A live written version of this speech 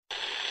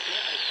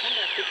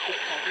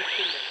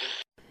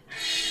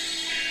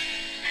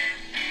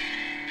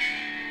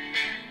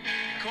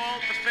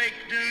Called the fake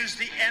news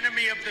the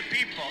enemy of the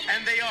people,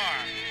 and they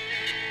are.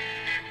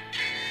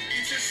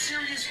 It's a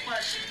serious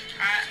question.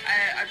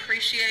 I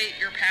appreciate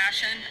your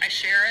passion. I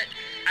share it.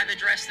 I've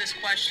addressed this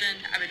question.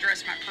 I've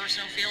addressed my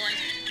personal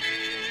feelings.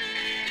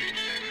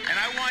 And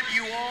I want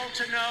you all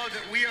to know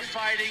that we are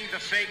fighting the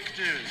fake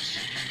news.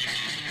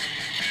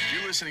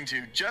 You're listening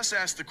to Just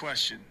Ask the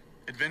Question,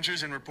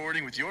 Adventures in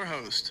Reporting with your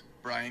host,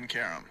 Brian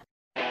Karam.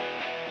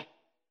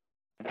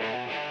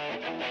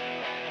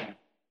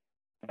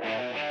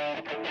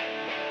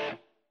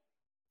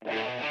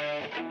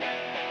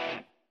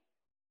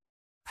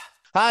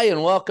 Hi,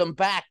 and welcome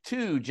back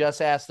to Just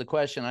Ask the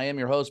Question. I am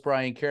your host,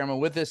 Brian Karam.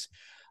 With us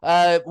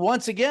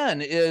once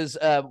again is,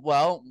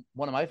 one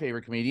of my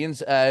favorite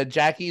comedians,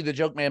 Jackie the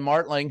Joke Man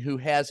Martling, who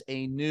has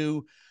a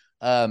new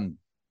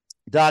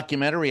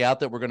documentary out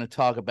that we're going to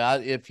talk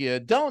about. If you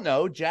don't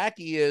know,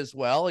 Jackie is,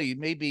 he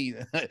may be,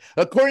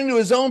 according to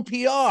his own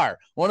PR,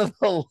 one of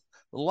the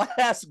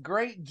last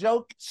great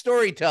joke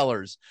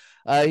storytellers.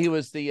 He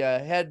was the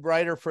head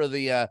writer for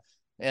the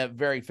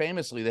very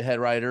famously the head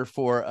writer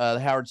for the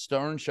Howard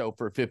Stern show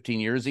for 15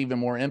 years, even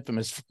more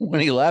infamous when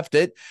he left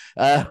it.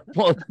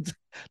 We'll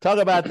talk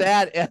about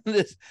that. And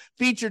this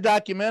feature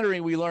documentary,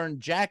 we learned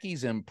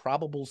Jackie's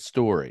improbable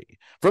story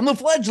from the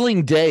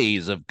fledgling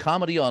days of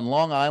comedy on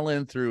Long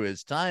Island through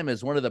his time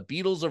as one of the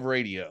Beatles of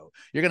radio.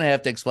 You're going to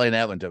have to explain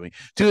that one to me.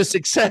 To his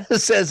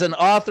success as an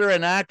author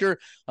and actor.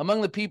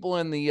 Among the people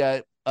in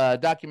the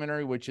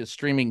documentary, which is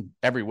streaming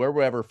everywhere,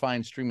 wherever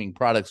fine streaming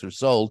products are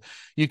sold,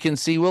 you can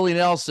see Willie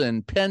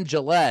Nelson, Penn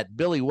Jillette,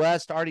 Billy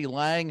West, Artie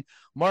Lang,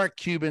 Mark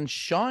Cuban,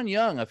 Sean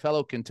Young, a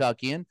fellow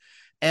Kentuckian,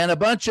 and a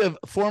bunch of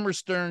former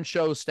Stern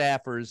Show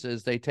staffers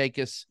as they take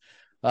us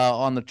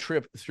on the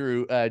trip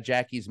through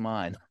Jackie's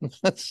mind.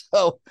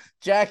 So,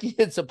 Jackie,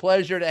 it's a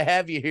pleasure to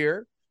have you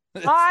here.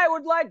 I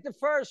would like to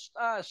first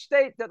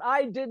state that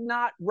I did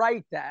not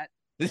write that.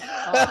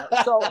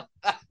 So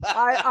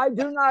I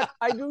do not,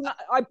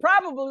 I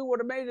probably would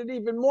have made it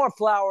even more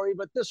flowery,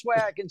 but this way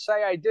I can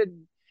say I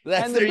didn't.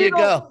 And there you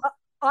go.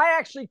 I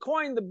actually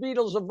coined the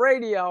Beatles of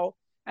radio,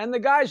 and the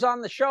guys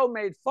on the show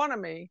made fun of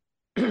me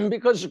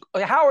because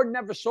Howard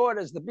never saw it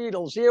as the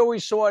Beatles. He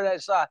always saw it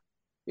as,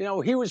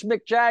 he was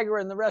Mick Jagger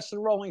and the rest of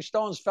the Rolling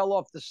Stones fell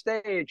off the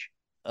stage.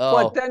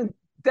 Oh. But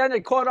then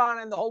it caught on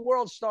and the whole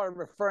world started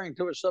referring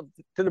to us, to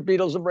the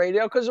Beatles of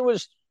radio, because it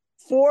was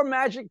four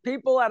magic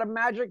people at a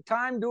magic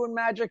time doing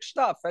magic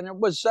stuff. And it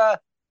was,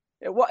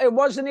 it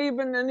wasn't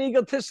even an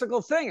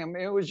egotistical thing. I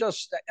mean, it was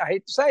just, I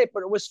hate to say it,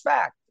 but it was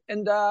fact.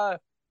 And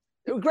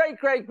it was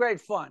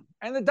great fun.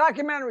 And the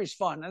documentary's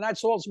fun. And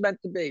that's all it's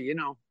meant to be,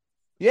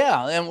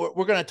 Yeah. And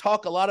we're going to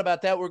talk a lot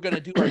about that. We're going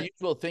to do our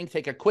usual thing,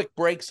 take a quick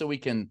break so we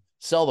can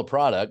sell the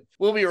product.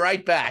 We'll be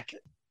right back.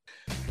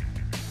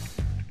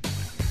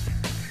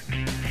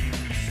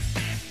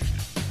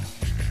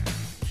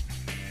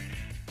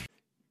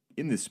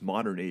 In this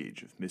modern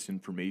age of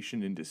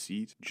misinformation and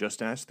deceit,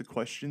 Just Ask the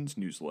Questions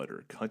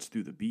newsletter cuts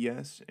through the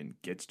BS and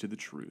gets to the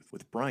truth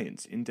with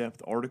Brian's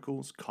in-depth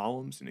articles,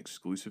 columns, and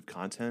exclusive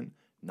content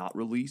not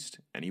released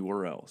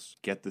anywhere else.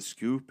 Get the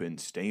scoop and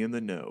stay in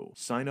the know.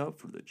 Sign up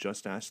for the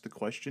Just Ask the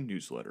Question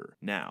newsletter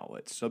now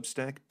at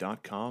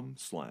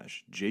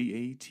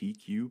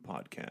substack.com/JATQ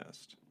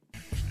podcast.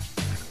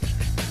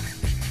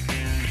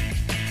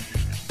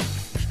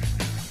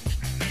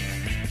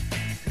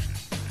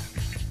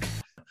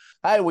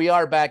 Hi, we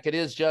are back. It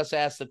is Just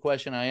Ask the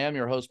Question. I am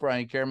your host,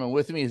 Brian Karam.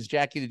 With me is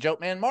Jackie the Joke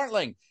Man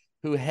Martling,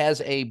 who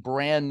has a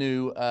brand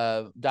new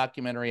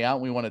documentary out.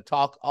 We want to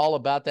talk all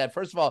about that.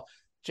 First of all,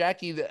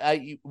 Jackie,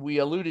 we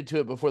alluded to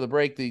it before the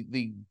break,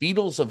 the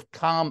Beatles of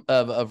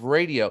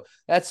radio.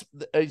 That's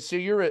so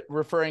you're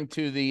referring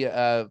to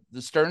the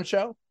Stern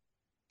Show?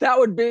 That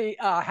would be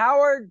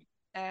Howard,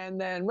 and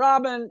then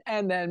Robin,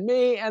 and then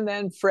me, and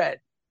then Fred.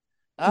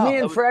 Me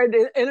and Fred,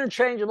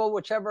 interchangeable,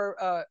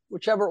 whichever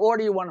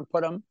order you want to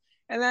put them.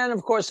 And then,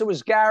 of course, it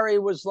was Gary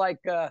was like,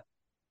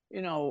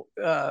 who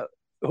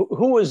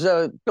was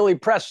Billy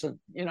Preston,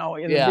 in the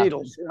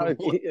Beatles.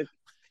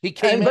 He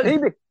came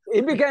in. He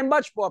became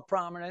much more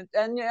prominent.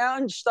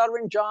 And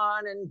Stuttering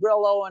John and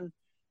Grillo,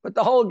 but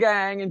the whole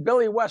gang. And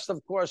Billy West,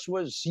 of course,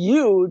 was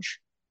huge.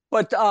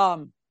 But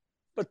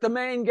the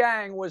main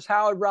gang was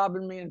Howard,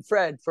 Robin, me, and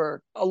Fred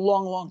for a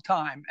long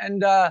time.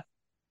 And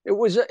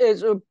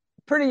it's a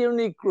pretty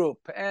unique group,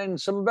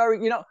 and some very,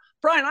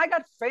 Brian, I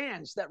got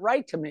fans that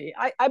write to me.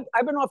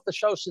 I've been off the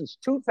show since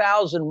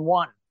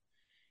 2001,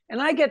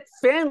 and I get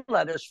fan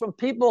letters from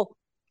people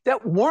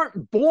that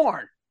weren't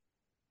born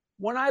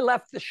when I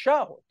left the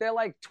show. They're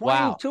like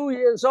 22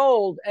 years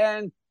old,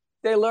 and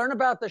they learn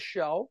about the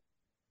show,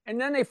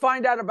 and then they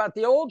find out about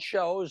the old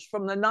shows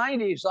from the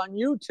 90s on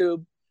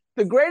YouTube.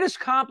 The greatest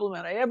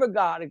compliment I ever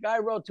got, a guy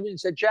wrote to me and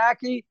said,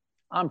 Jackie,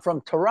 I'm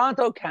from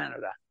Toronto,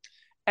 Canada,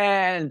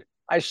 and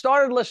I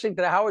started listening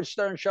to the Howard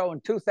Stern Show in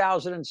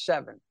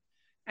 2007,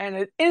 and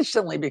it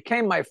instantly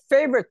became my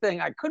favorite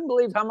thing. I couldn't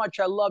believe how much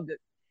I loved it.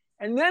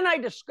 And then I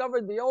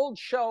discovered the old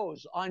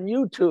shows on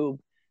YouTube,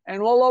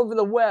 and all over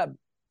the web.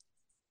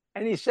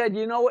 And he said,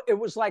 you know, it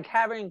was like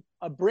having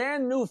a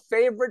brand new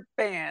favorite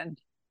band,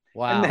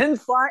 Wow.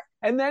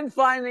 and then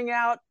finding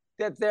out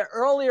that their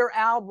earlier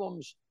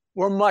albums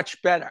were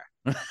much better.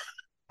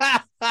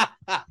 I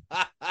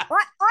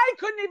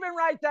couldn't even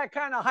write that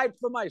kind of hype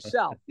for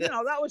myself. You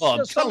know, that was well,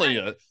 just I'm telling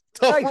you,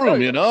 tough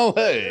room, you know.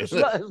 Hey, it's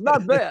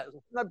not bad.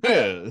 Not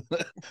bad.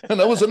 Yeah. And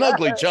I was an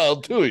ugly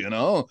child too, you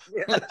know.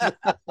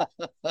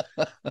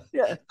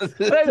 Yeah.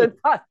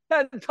 I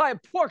had to tie a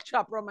pork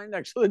chopper on my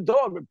neck so the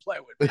dog would play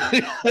with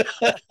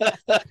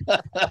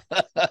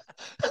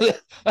me.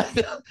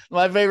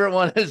 My favorite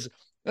one is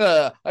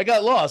I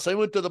got lost. I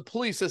went to the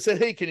police. I said,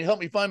 hey, can you help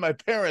me find my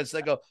parents?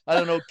 They go, I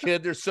don't know,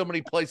 kid. There's so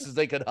many places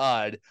they could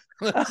hide.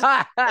 You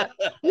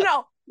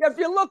know, if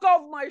you look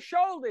over my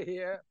shoulder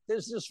here,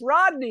 there's this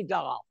Rodney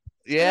doll.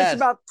 Yeah. It's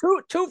about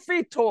 2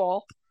 feet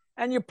tall.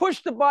 And you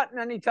push the button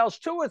and he tells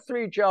 2 or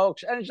 3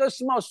 jokes. And it's just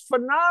the most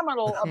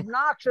phenomenal,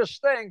 obnoxious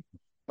thing.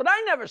 But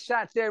I never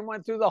sat there and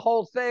went through the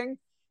whole thing.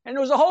 And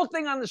there was a whole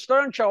thing on the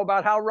Stern Show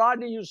about how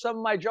Rodney used some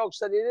of my jokes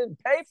that he didn't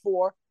pay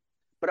for.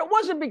 But it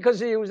wasn't because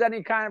he was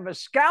any kind of a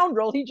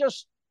scoundrel. He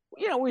just,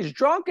 you know, he's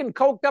drunk and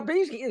coked up.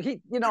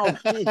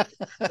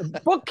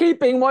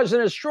 Bookkeeping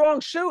wasn't his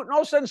strong suit. And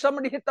all of a sudden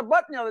somebody hit the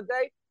button the other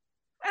day.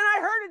 And I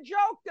heard a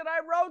joke that I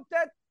wrote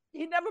that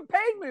he never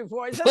paid me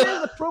for. He said,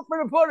 "There's the proof of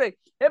the pudding."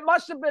 It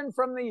must have been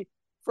from the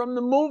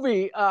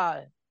movie.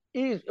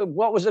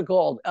 What was it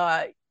called?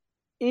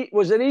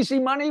 Was it Easy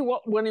Money?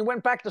 When he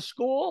went back to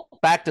school?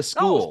 Back to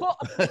school. No,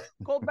 it was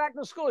called Back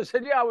to School. He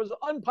said, "Yeah, I was an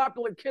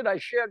unpopular kid. I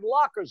shared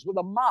lockers with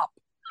a mop."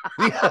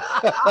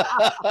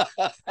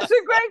 It's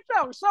a great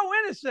joke. So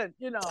innocent,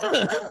 you know,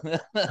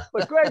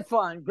 but great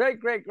fun.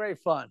 Great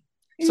fun.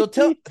 So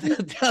tell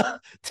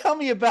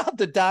me about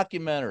the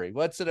documentary.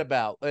 What's it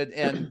about?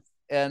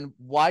 And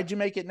why'd you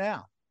make it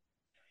now?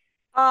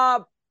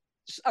 A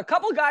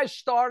couple guys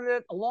started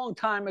it a long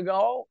time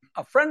ago.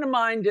 A friend of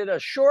mine did a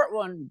short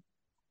one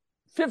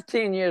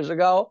 15 years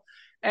ago.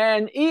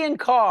 And Ian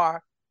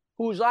Carr,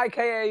 who's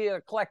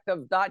IKA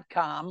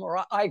Collective.com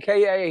or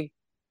IKA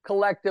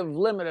Collective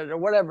Limited or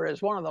whatever it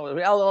is, one of those,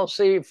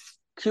 LLC,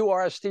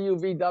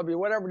 QRSTUVW,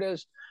 whatever it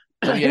is.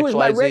 He was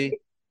my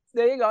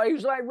there you go. He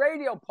was my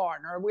radio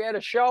partner. We had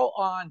a show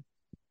on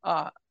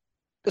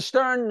the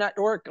Stern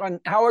Network on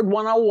Howard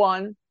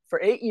 101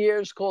 for 8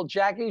 years called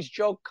Jackie's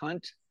Joke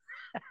Cunt.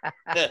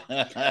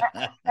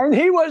 And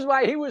he was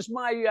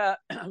my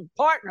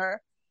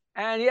partner,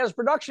 and he has a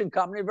production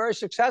company, a very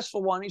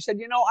successful one. He said,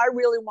 you know, I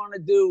want to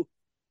do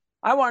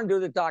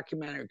the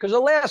documentary because the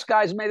last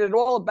guys made it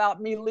all about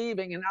me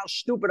leaving and how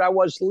stupid I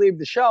was to leave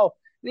the show.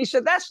 And he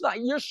said, that's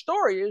not your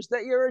story, is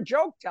that you're a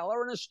joke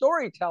teller and a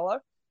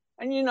storyteller.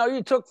 And, you know,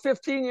 you took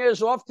 15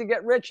 years off to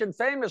get rich and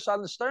famous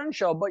on the Stern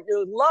Show, but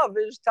your love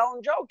is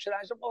telling jokes. And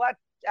I said, well, that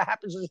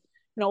happens. You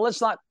know,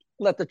 let's not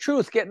let the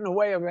truth get in the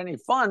way of any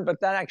fun,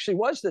 but that actually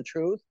was the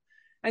truth.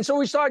 And so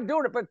we started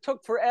doing it, but it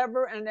took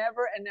forever and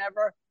ever and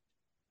ever.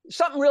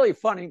 Something really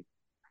funny.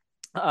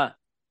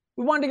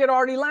 We wanted to get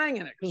Artie Lang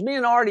in it because me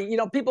and Artie, you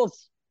know, people,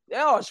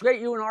 oh, it's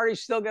great you and Artie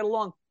still get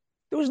along.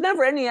 There was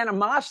never any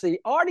animosity.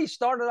 Artie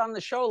started on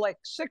the show like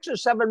 6 or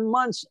 7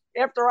 months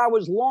after I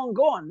was long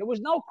gone. There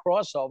was no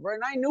crossover,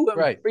 and I knew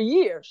him for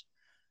years.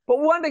 But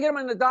we wanted to get him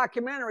in the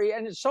documentary,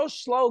 and it's so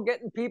slow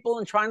getting people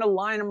and trying to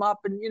line them up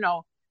and, you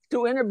know,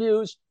 do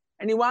interviews.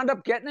 And he wound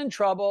up getting in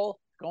trouble,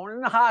 going in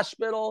the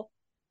hospital,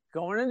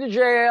 going into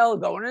jail,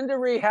 going into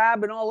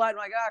rehab and all that. I'm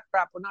like,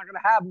 crap, we're not going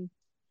to have him.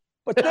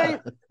 But then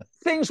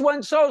things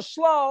went so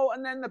slow,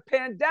 and then the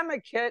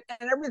pandemic hit,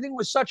 and everything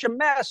was such a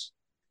mess.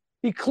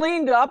 He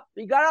cleaned up.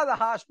 He got out of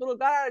the hospital,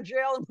 got out of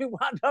jail, and we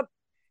wound up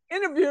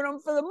interviewing him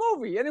for the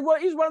movie. And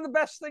he's one of the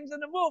best things in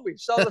the movie.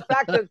 So the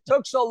fact that it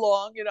took so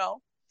long, you know,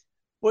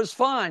 was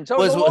fine. So it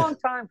was a long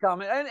time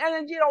coming.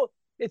 And you know,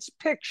 it's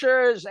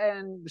pictures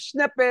and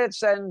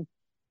snippets. And,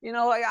 you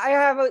know, I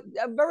have a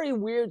very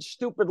weird,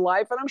 stupid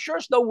life. And I'm sure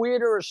it's no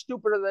weirder or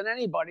stupider than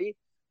anybody.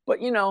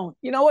 But, you know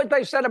what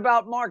they said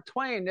about Mark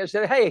Twain? They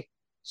said, hey,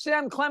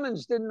 Sam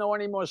Clemens didn't know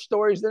any more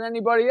stories than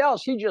anybody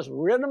else. He just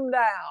writ them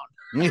down.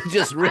 You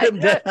just writ them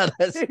down.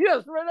 You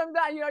just writ them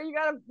down. You know, you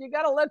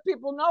gotta let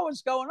people know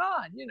what's going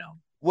on. You know.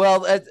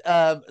 Well,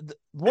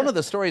 one of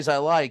the stories I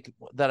like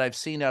that I've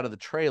seen out of the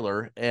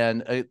trailer,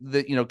 and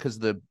you know, because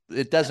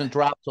it doesn't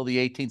drop till the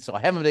 18th, so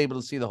I haven't been able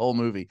to see the whole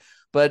movie.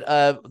 But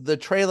the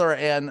trailer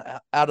and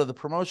out of the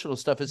promotional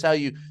stuff is how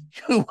you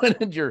went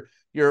into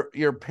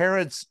your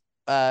parents'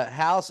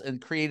 house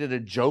and created a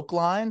joke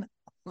line.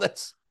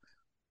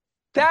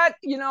 That,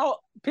 you know,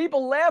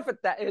 people laugh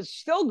at that. It's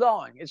still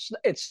going.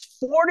 It's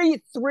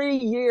 43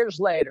 years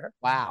later.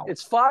 Wow.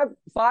 It's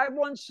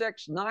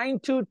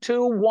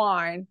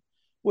 516-922-WINE,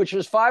 which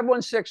is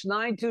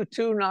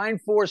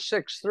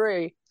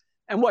 516-922-9463.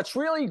 And what's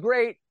really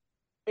great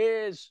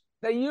is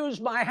they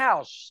used my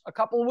house a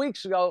couple of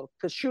weeks ago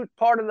to shoot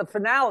part of the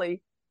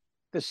finale,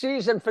 the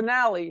season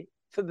finale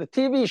for the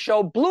TV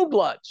show Blue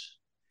Bloods.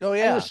 Oh,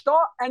 yeah.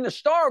 And the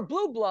star of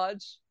Blue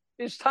Bloods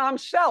is Tom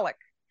Selleck.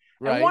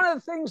 Right. And one of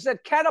the things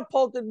that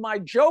catapulted my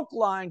joke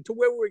line to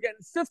where we were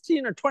getting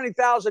 15 or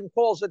 20,000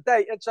 calls a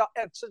day, it's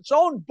its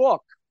own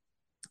book.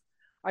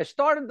 I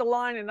started the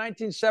line in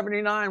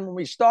 1979 when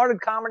we started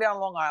comedy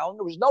on Long Island.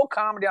 There was no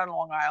comedy on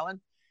Long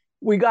Island.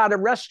 We got a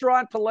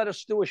restaurant to let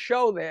us do a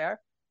show there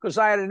because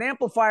I had an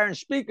amplifier and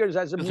speakers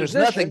as a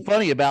musician. There's nothing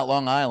funny about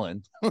Long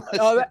Island.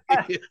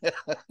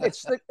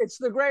 It's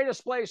the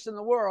greatest place in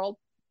the world.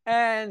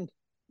 And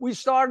we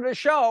started a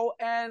show,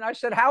 and I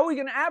said, how are we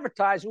going to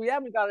advertise? We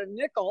haven't got a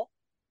nickel.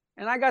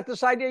 And I got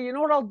this idea, you know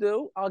what I'll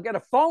do? I'll get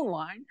a phone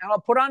line, and I'll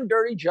put on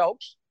dirty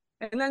jokes,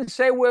 and then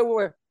say where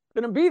we're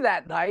going to be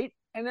that night,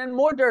 and then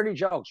more dirty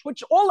jokes,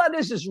 which all that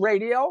is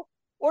radio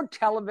or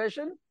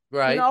television.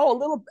 Right. You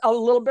know, a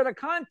little bit of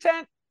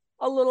content,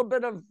 a little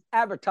bit of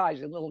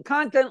advertising, a little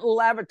content, a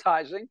little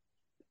advertising.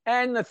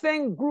 And the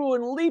thing grew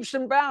in leaps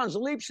and bounds.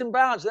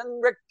 Then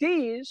Rick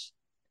Dees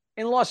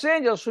in Los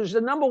Angeles, who's the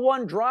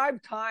 #1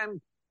 drive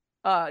time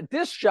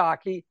disc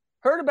jockey,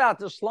 heard about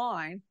this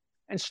line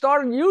and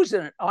started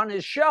using it on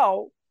his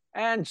show.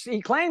 And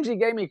he claims he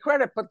gave me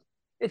credit, but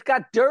it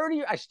got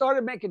dirtier. I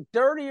started making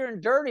dirtier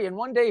and dirtier. And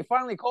one day he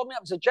finally called me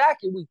up and said,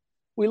 Jackie,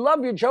 we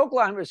love your joke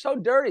line, but it's so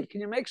dirty.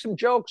 Can you make some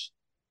jokes,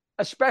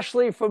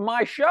 especially for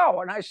my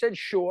show? And I said,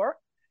 sure.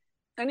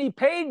 And he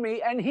paid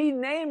me, and he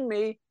named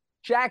me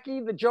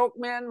Jackie the Joke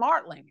Man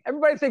Martling.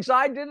 Everybody thinks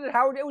I did it.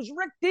 Howard, it was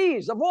Rick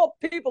Dees, of all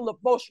people, the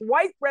most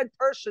white bread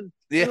person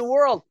in the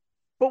world.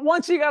 But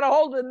once he got a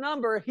hold of the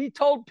number, he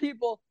told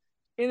people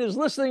in his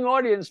listening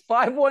audience,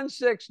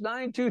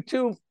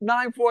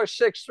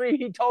 516-922-9463,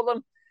 he told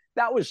them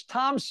that was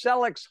Tom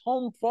Selleck's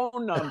home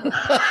phone number. So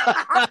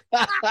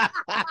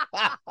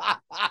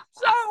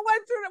it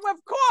went through them. Of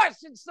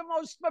course, it's the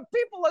most, but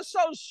people are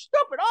so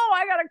stupid. Oh,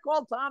 I got to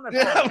call Tom.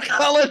 I'm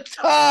calling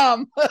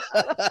Tom.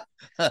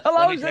 Hello,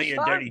 Let me is tell this you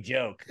Tom? a dirty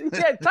joke. He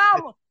said,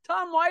 Tom,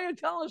 why are you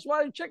telling us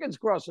why the chicken's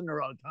crossing the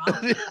road,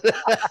 Tom?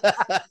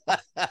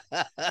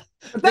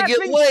 They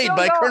get laid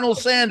by Colonel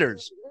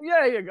Sanders.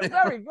 Yeah, you go.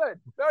 Very good.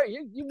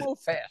 You move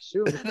fast.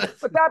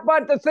 But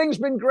the thing's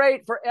been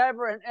great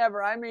forever and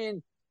ever. I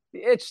mean,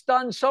 it's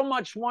done so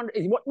much wonder.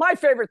 My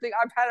favorite thing,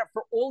 I've had it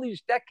for all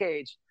these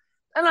decades.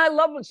 And I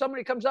love when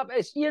somebody comes up and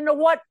says, you know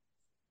what?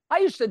 I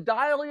used to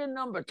dial your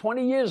number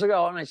 20 years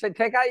ago. And I said,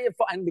 take out your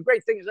phone. And the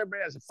great thing is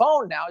everybody has a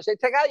phone now. I say,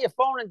 take out your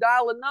phone and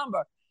dial the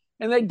number.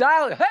 And they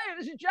dial it. Hey,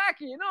 this is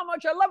Jackie. You know how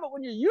much I love it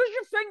when you use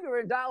your finger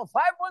and dial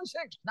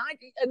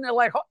 516-90. And they're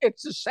like, oh,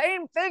 it's the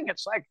same thing.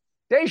 It's like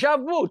deja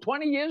vu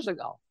 20 years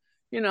ago.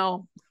 You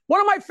know,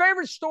 one of my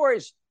favorite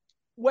stories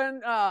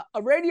when a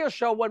radio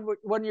show,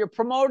 when you're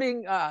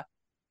promoting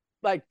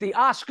like the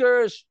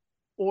Oscars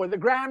or the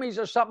Grammys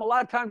or something, a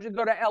lot of times you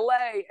go to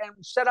LA and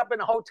set up in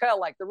a hotel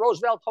like the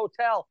Roosevelt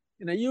Hotel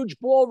in a huge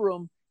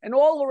ballroom. And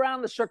all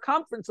around the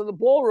circumference of the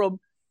ballroom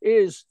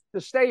is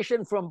the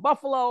station from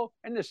Buffalo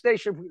and the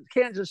station from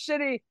Kansas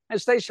City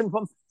and station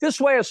from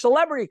this way. A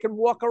celebrity can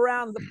walk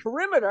around the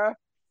perimeter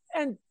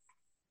and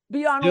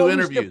be on all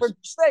these different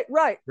states.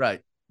 Right.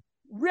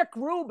 Rick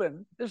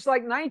Rubin, this is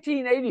like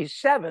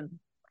 1987.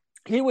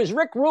 He was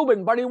Rick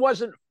Rubin, but he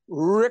wasn't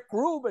Rick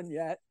Rubin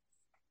yet.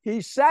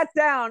 He sat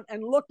down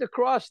and looked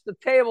across the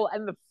table,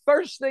 and the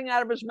first thing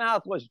out of his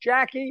mouth was,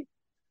 Jackie,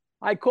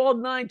 I called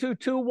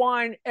 922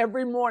 Wine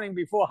every morning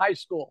before high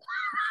school.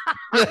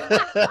 So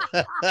if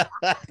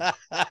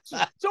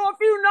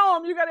you know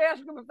him, you got to ask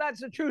him if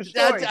that's a true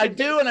story. I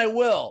do, and I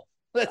will.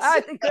 I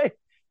think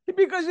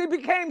because he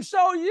became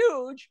so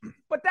huge,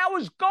 but that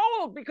was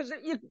gold because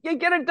you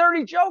get a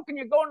dirty joke and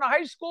you're going to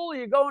high school or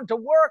you're going to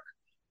work.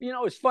 You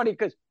know, it's funny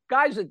because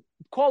guys that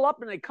call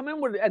up and they come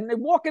in with it and they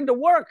walk into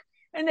work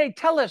and they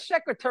tell their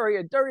secretary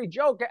a dirty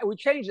joke. And we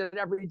change it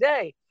every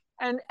day.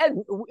 And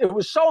it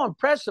was so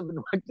impressive. And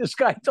like this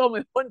guy told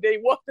me one day he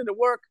walked into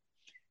work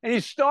and he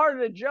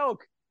started a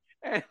joke.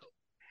 And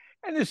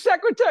the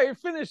secretary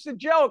finished the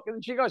joke.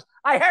 And she goes,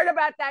 I heard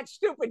about that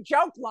stupid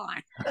joke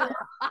line.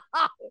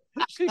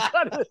 She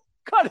cut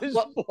his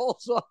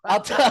balls off.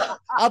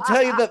 I'll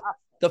tell you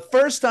the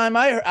first time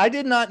I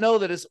did not know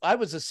that I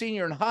was a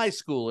senior in high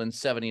school in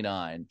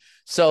 79.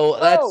 So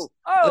that's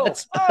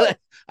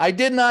I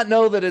did not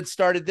know that it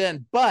started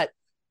then, but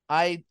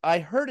I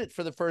heard it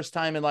for the first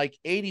time in like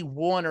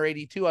 81 or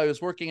 82. I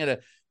was working at a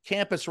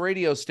campus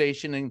radio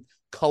station in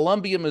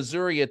Columbia,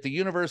 Missouri at the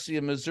University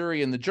of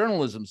Missouri in the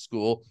journalism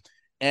school,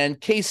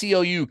 and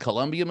KCOU,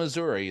 Columbia,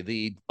 Missouri,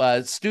 the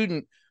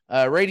student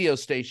radio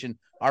station.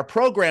 Our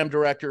program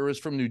director was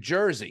from New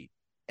Jersey,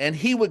 and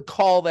he would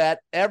call that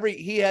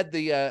he had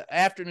the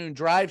afternoon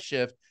drive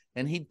shift,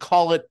 and he'd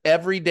call it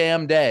every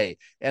damn day.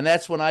 And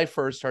that's when I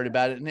first heard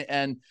about it.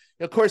 And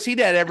of course, he'd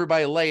had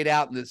everybody laid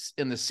out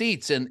in the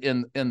seats in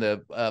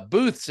the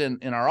booths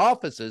in our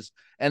offices,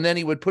 and then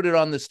he would put it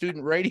on the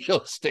student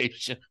radio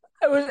station.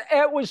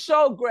 It was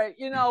so great,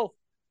 you know.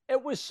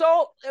 It was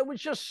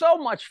just so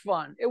much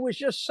fun. It was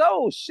just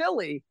so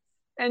silly,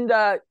 and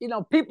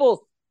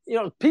people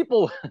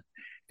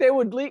they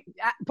would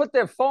put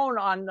their phone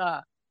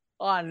on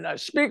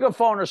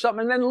speakerphone or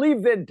something, and then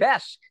leave their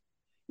desk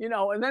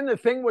and then the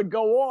thing would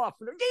go off.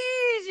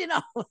 It's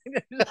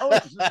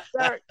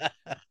hysterical.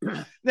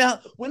 Now,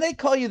 when they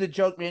call you the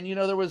joke man,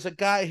 there was a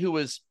guy who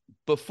was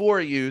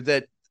before you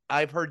that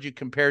I've heard you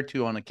compared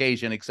to on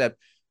occasion, except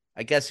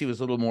I guess he was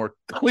a little more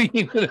clean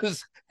in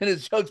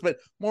his jokes. But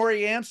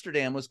Maury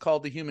Amsterdam was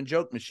called the human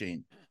joke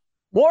machine.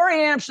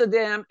 Maury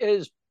Amsterdam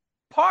is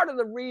part of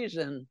the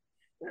reason,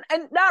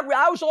 and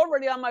I was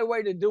already on my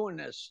way to doing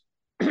this,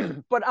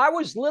 but I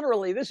was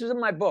literally, this is in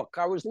my book,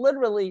 I was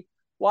literally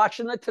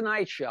watching The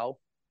Tonight Show.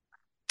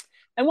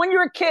 And when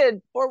you're a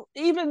kid, or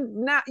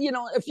even now,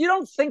 if you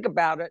don't think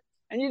about it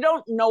and you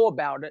don't know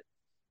about it,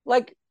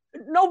 like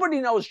nobody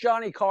knows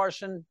Johnny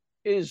Carson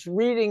is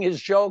reading his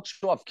jokes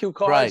off cue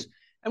cards. Right.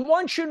 And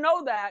once you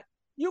know that,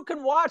 you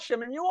can watch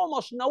him and you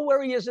almost know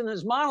where he is in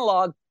his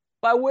monologue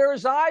by where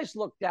his eyes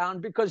look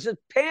down, because it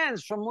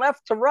pans from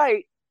left to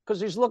right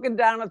because he's looking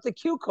down at the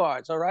cue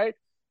cards, all right?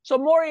 So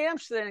Maury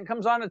Amsterdam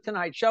comes on the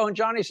Tonight Show and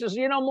Johnny says,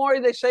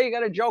 Maury, they say you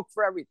got a joke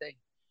for everything.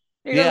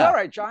 He goes, all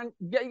right, John,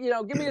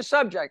 give me a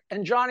subject.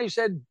 And Johnny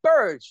said,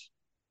 birds.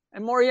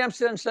 And Maury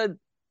Amsterdam said,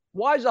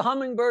 why does a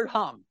hummingbird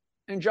hum?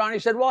 And Johnny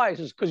said, why? He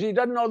says, because he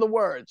doesn't know the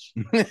words.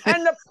 And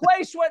the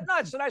place went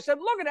nuts. And I said,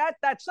 look at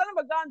that son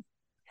of a gun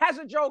has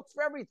a joke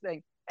for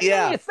everything. And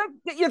then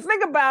you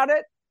think about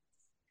it,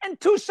 and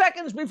 2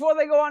 seconds before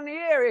they go on the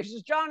air, he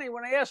says, Johnny,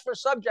 when I ask for a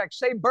subject,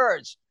 say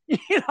birds.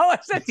 It's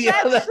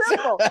that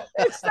simple.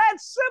 It's that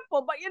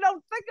simple, but you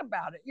don't think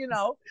about it,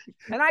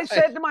 And I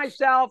said to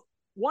myself,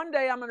 one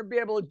day I'm going to be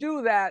able to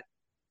do that,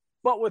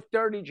 but with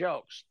dirty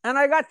jokes. And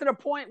I got to the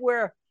point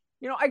where,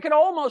 I could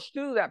almost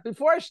do that.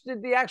 Before I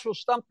did the actual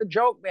Stump the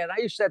Joke Man,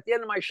 I used to, at the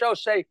end of my show,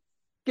 say,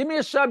 give me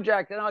a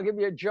subject and I'll give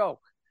you a joke.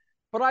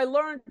 But I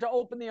learned to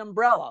open the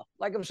umbrella.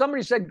 Like if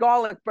somebody said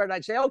garlic bread,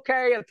 I'd say,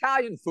 okay,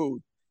 Italian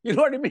food. You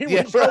know what I mean?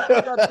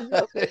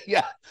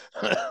 Yeah.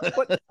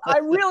 But I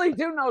really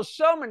do know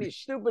so many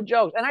stupid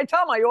jokes. And I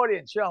tell my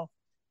audience,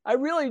 I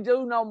really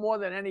do know more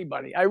than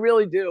anybody. I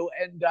really do.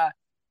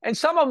 And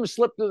some of them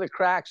slip through the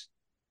cracks.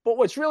 But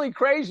what's really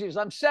crazy is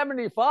I'm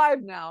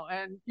 75 now,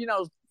 and,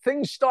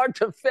 things start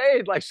to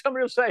fade. Like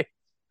somebody will say,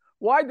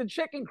 why'd the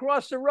chicken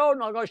cross the road?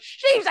 And I'll go,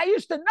 jeez, I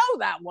used to know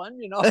that one,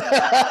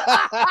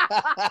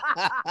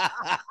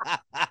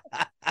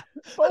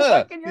 But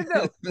what can you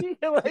do?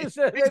 He's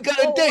got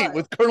a date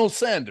with Colonel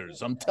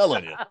Sanders, I'm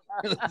telling you.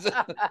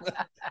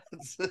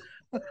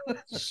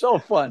 So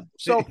fun.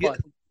 So,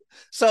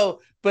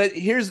 but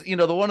here's,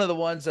 one of the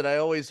ones that I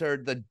always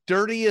heard, the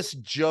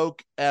dirtiest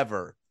joke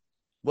ever.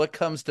 What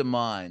comes to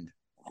mind?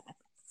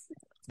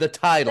 The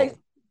title.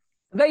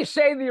 They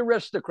say The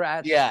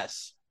Aristocrats.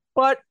 Yes.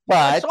 But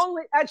that's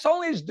only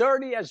as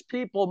dirty as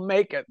people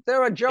make it.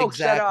 There are jokes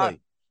that are,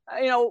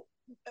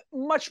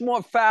 much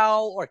more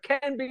foul, or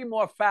can be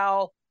more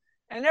foul,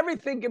 and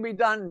everything can be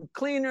done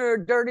cleaner,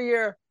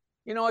 dirtier.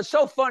 It's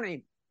so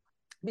funny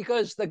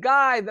because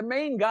the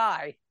main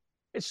guy,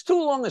 it's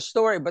too long a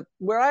story, but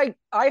where I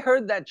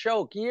heard that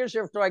joke years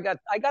after I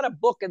got a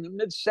book in the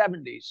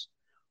mid-70s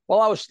while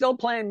I was still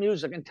playing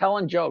music and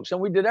telling jokes, and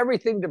we did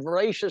everything to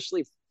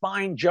voraciously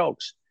find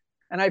jokes.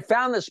 And I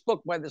found this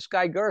book by this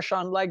guy,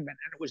 Gershon Legman,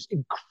 and it was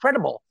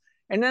incredible.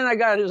 And then I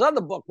got his other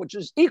book, which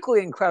is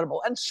equally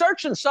incredible. And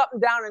searching something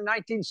down in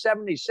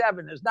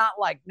 1977 is not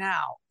like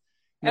now.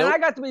 Nope. And I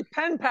got to be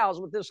pen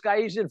pals with this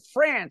guy. He's in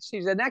France.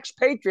 He's an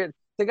expatriate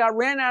that got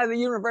ran out of the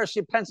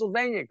University of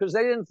Pennsylvania because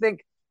they didn't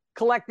think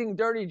collecting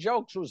dirty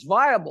jokes was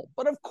viable.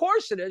 But of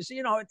course it is.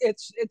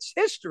 It's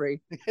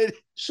history.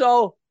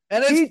 So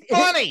and it's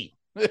funny.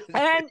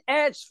 And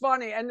it's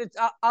funny. And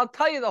I'll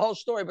tell you the whole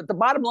story. But the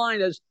bottom line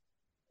is,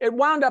 it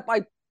wound up,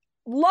 I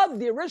loved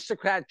the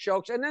Aristocrat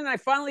jokes. And then I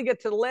finally get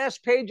to the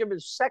last page of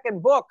his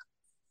second book,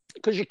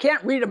 because you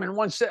can't read them in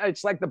one sentence.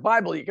 It's like the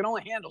Bible. You can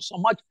only handle so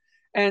much.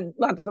 And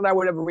not that I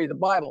would ever read the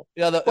Bible.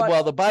 Yeah,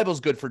 the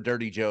Bible's good for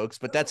dirty jokes,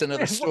 but that's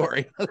another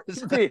story. But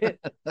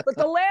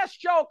the last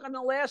joke on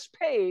the last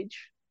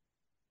page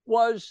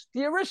was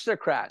the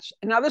Aristocrats.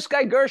 And now this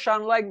guy,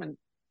 Gershon Legman,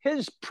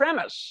 his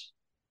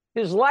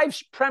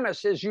life's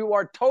premise is you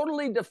are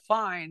totally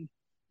defined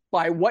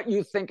by what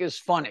you think is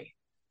funny,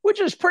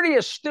 which is pretty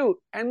astute.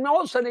 And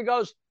all of a sudden he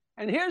goes,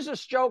 and here's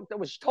this joke that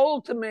was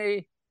told to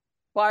me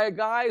by a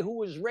guy who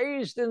was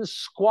raised in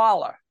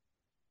squalor,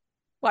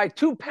 by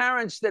two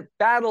parents that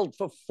battled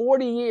for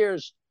 40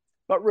 years,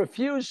 but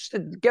refused to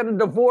get a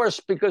divorce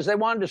because they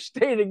wanted to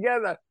stay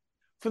together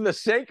for the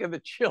sake of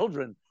the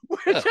children. Which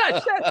I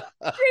said,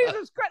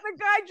 Jesus Christ, the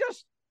guy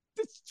just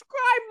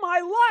described my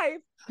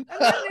life. And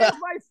then there's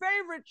my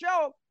favorite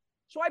joke.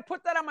 So I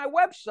put that on my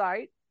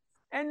website.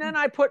 And then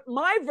I put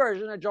my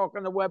version of the joke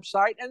on the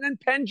website. And then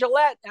Penn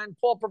Jillette and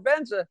Paul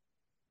Provenza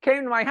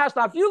came to my house.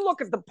 Now, if you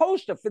look at the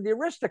poster for the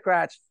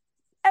Aristocrats,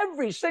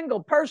 every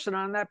single person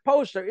on that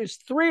poster is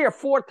 3 or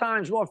 4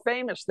 times more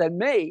famous than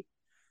me.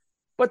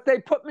 But they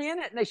put me in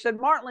it and they said,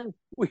 Martling,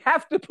 we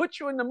have to put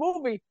you in the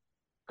movie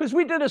because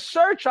we did a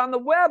search on the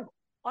web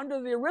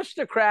under the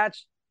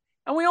Aristocrats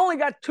and we only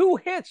got 2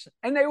 hits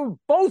and they were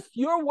both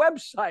your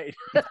website.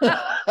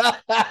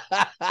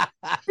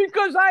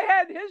 Because I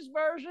had his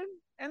version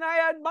and I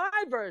had my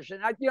version.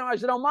 As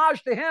an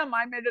homage to him,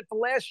 I made it the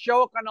last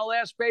joke on the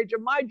last page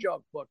of my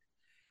joke book,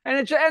 and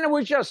it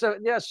was just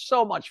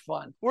so much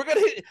fun. We're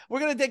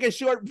gonna take a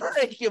short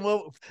break, and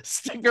we'll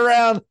stick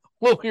around.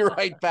 We'll be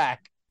right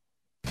back.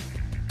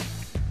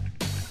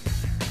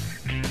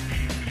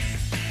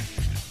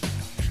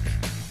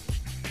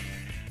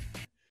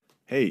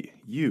 Hey,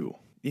 you.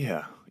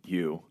 Yeah,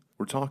 you.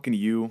 We're talking to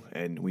you,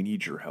 and we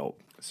need your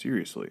help.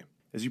 Seriously.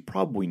 As you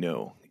probably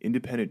know,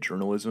 independent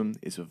journalism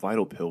is a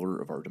vital pillar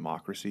of our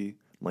democracy.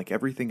 Like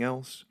everything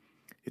else,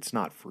 it's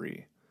not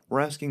free. We're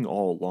asking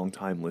all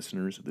longtime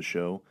listeners of the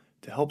show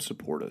to help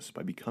support us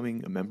by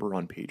becoming a member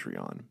on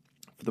Patreon.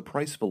 For the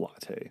price of a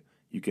latte,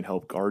 you can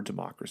help guard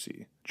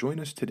democracy. Join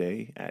us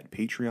today at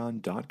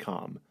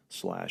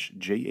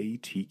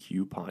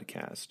patreon.com/JATQ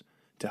podcast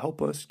to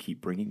help us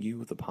keep bringing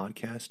you the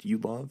podcast you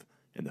love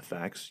and the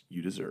facts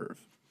you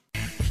deserve.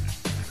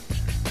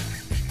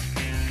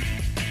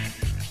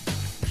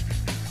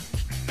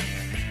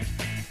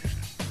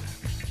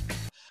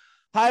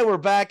 Hi, we're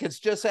back. It's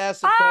Just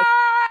Ask the Question.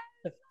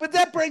 But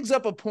that brings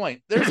up a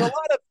point. There's a lot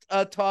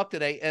of talk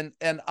today,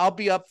 and I'll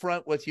be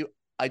upfront with you.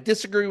 I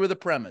disagree with the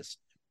premise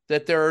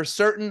that there are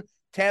certain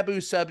taboo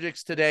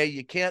subjects today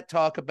you can't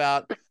talk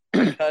about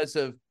because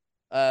of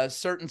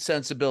certain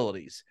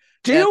sensibilities.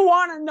 Do you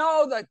want to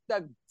know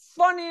the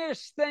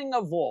funniest thing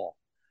of all?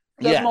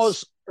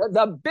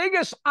 The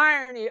biggest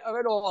irony of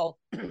it all.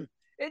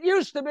 It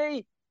used to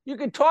be you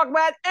could talk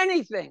about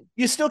anything.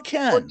 You still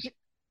can.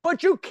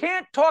 But you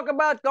can't talk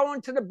about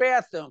going to the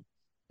bathroom.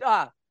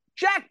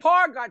 Jack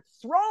Parr got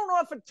thrown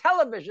off a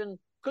television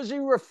because he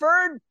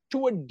referred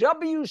to a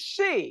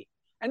WC.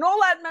 And all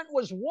that meant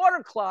was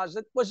water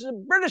closet, was a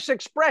British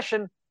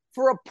expression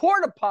for a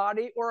porta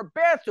potty or a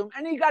bathroom.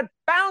 And he got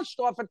bounced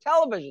off a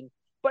television.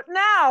 But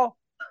now,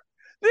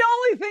 the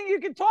only thing you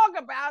can talk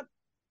about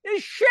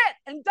is shit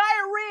and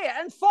diarrhea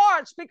and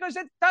farts because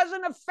it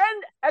doesn't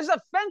offend, as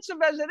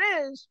offensive as it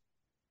is.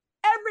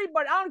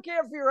 Everybody, I don't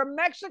care if you're a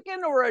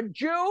Mexican or a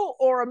Jew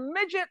or a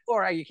midget,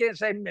 or you can't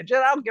say midget,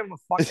 I don't give a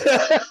fuck.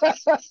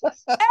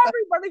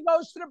 Everybody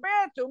goes to the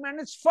bathroom, and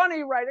it's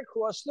funny right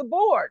across the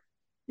board.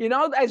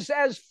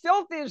 As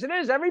filthy as it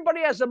is,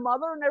 everybody has a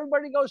mother and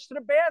everybody goes to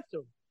the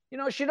bathroom.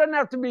 She doesn't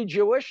have to be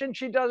Jewish and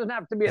she doesn't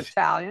have to be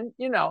Italian.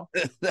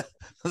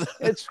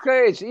 It's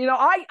crazy.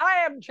 I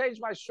haven't changed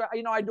my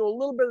strategy. I do a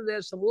little bit of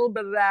this, a little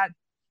bit of that.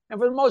 And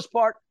for the most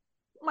part,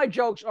 my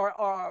jokes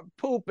are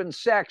poop and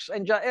sex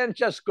and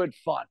just good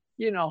fun,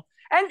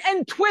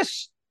 and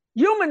twists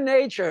human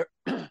nature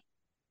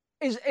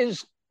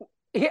is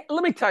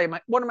let me tell you,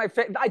 one of my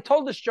favorite. I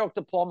told this joke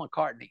to Paul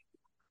McCartney,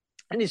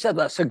 and he said,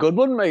 "That's a good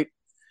one, mate."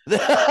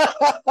 That's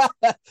not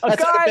a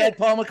bad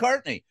Paul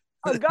McCartney.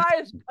 a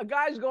guy's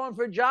going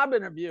for a job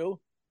interview,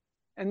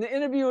 and the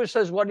interviewer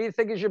says, "What do you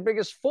think is your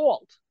biggest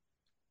fault?"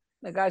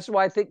 The guy said,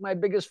 "Well, I think my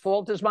biggest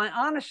fault is my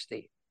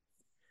honesty."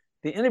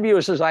 The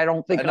interviewer says, I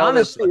don't think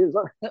honesty is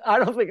a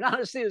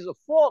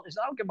fault. He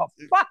said, I don't give a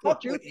fuck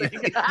what you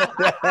think.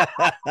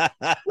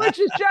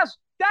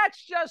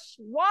 That's just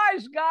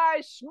wise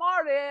guy,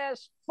 smart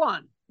ass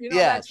fun.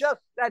 Yes.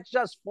 That's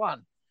just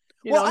fun.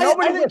 I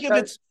think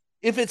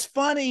if it's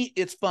funny,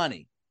 it's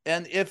funny.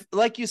 And if,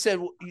 like you said,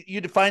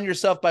 you define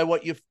yourself by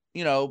what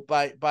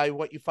by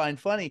what you find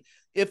funny.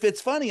 If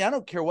it's funny, I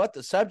don't care what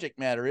the subject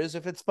matter is.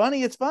 If it's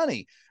funny, it's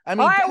funny. I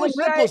mean, Dylan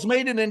Rickles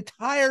made an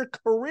entire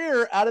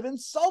career out of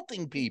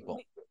insulting people.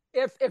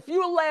 If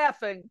you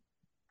laugh and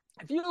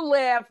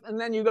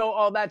then you go,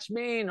 oh, that's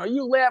mean, or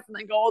you laugh and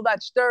then go, oh,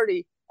 that's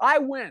dirty, I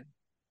win.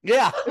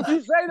 Yeah. If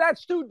you say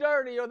that's too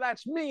dirty or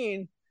that's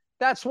mean,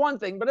 that's one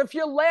thing. But if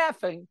you're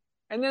laughing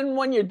and then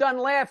when you're done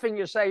laughing,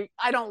 you say,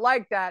 I don't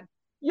like that,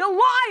 you're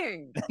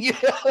lying. Yeah.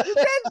 You did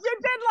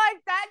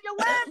like that. You're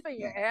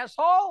laughing, you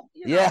asshole.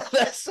 Yeah.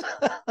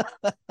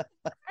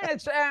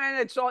 And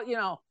it's all,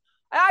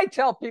 I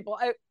tell people,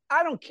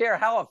 I don't care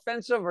how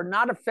offensive or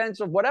not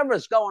offensive,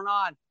 whatever's going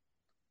on.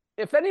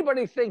 If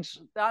anybody thinks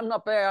I'm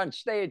up there on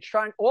stage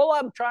all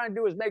I'm trying to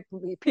do is make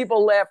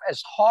people laugh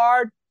as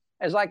hard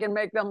as I can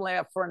make them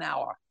laugh for an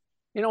hour.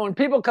 When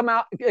people come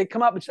up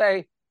and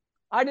say,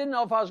 I didn't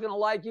know if I was going to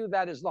like you,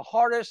 that is the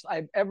hardest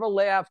I've ever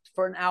laughed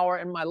for an hour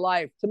in my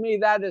life. To me,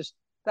 that's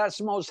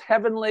the most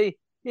heavenly,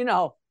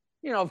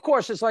 of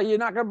course, it's like, you're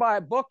not going to buy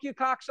a book, you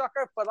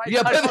cocksucker. But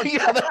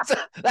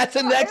that's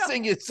the next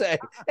thing you say.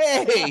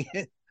 Hey,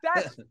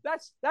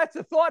 that's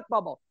a thought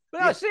bubble.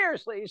 But no,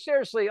 seriously,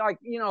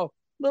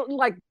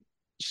 like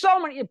so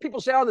many people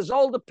say, oh, there's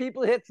older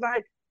people here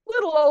tonight.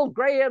 Little old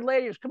gray-haired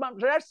ladies come up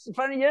and say, that's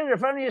funny. You're the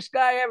funniest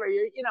guy ever.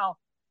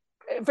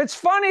 If it's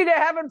funny, they're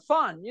having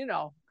fun.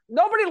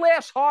 Nobody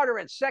laughs harder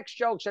at sex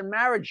jokes and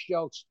marriage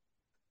jokes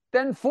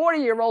than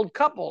 40-year-old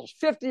couples,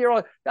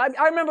 50-year-old.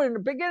 I remember in the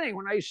beginning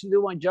when I used to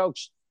do my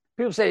jokes,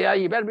 people say, yeah,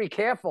 you better be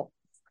careful.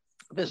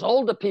 There's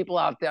older people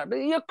out there. But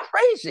you're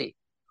crazy.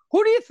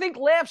 Who do you think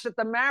laughs at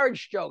the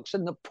marriage jokes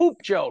and the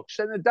poop jokes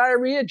and the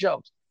diarrhea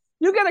jokes?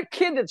 You get a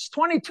kid that's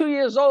 22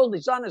 years old.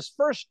 He's on his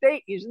first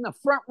date. He's in the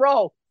front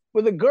row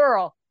with a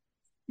girl.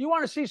 You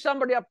want to see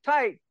somebody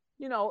uptight.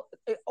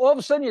 all of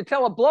a sudden you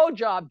tell a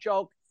blowjob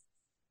joke,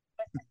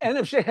 and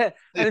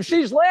if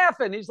she's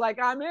laughing, he's like,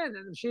 I'm in.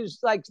 And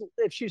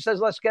if she says,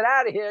 let's get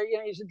out of here,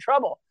 he's in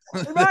trouble.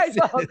 Right?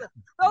 So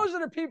those are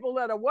the people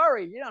that are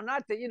worried.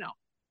 Not that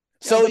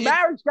So the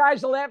marriage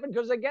guys are laughing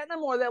because they're getting them,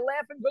 or they're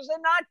laughing because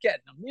they're not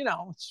getting them.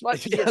 It's what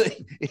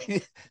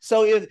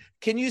So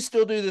can you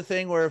still do the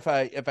thing where if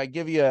I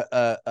give you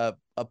a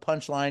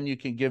punchline, you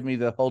can give me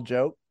the whole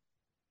joke?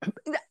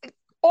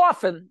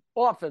 Often.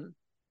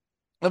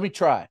 Let me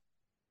try.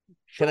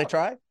 Sure. Can I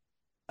try?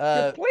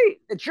 Please,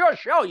 it's your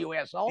show, you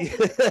asshole.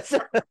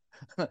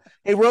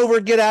 Hey, Rover,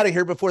 get out of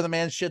here before the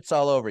man shits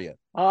all over you.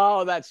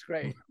 Oh, that's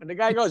great. And the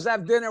guy goes to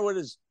have dinner with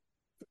his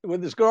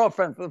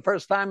girlfriend for the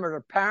first time at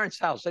her parents'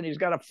 house, and he's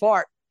got a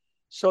fart.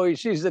 So he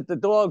sees that the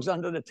dog's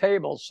under the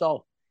table,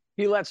 so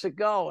he lets it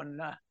go,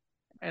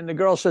 and the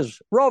girl says,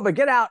 Rover,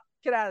 get out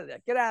of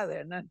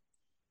there. And then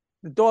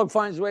the dog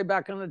finds his way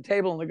back under the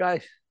table, and the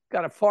guy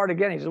got a fart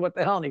again. He says, what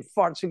the hell? And he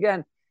farts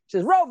again. He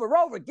says, Rover,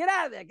 get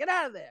out of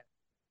there.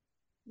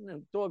 And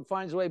the dog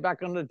finds his way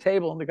back under the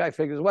table, and the guy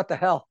figures, what the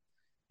hell?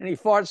 And he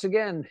farts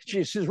again.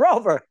 She says,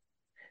 Rover,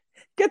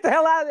 get the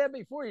hell out of there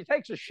before he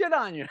takes a shit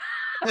on you.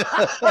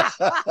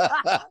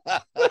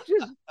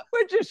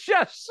 which is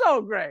just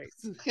so great.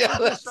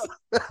 Yeah,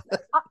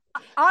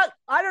 I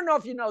don't know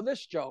if you know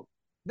this joke.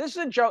 This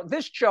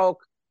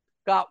joke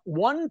got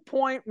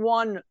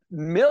 1.1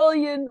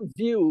 million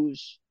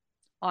views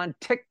on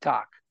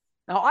TikTok.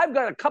 Now, I've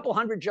got a couple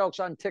hundred jokes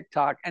on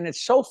TikTok, and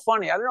it's so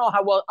funny. I don't know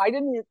how well, I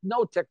didn't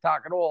know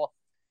TikTok at all,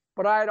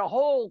 but I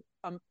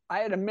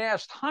had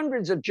amassed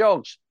hundreds of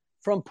jokes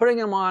from putting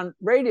them on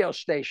radio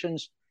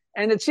stations.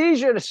 And it's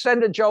easier to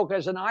send a joke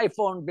as an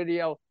iPhone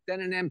video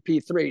than an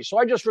MP3. So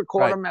I just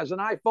record them as an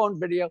iPhone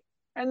video,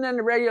 and then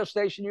the radio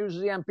station uses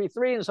the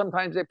MP3, and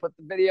sometimes they put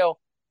the video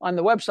on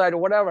the website or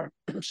whatever.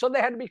 So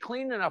they had to be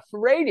clean enough for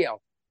radio.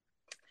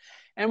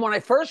 And when I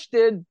first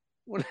did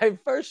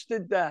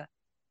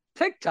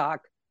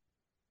TikTok,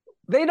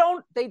 they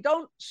don't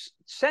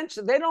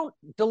censor, they don't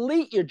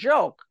delete your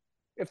joke.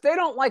 If they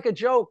don't like a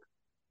joke,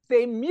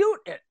 they mute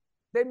it.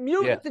 They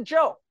mute the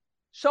joke.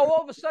 So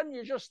all of a sudden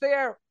you're just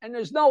there and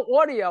there's no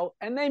audio,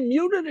 and they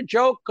muted a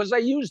joke because I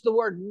used the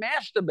word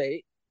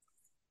masturbate.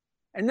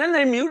 And then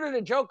they muted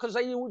a joke because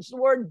I used the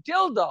word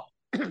dildo.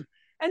 And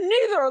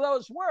neither of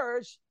those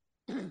words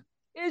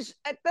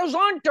those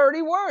aren't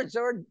dirty words.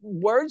 There are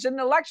words in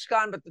the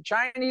lexicon, but the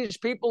Chinese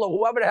people or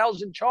whoever the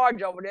hell's in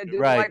charge over there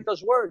didn't like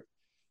those words.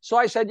 So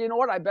I said, you know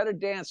what? I better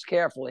dance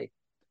carefully.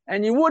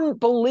 And you wouldn't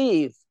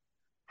believe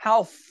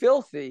how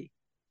filthy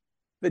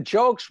the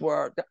jokes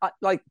were.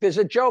 Like, there's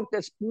a joke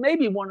that's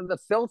maybe one of the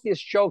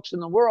filthiest jokes in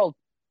the world,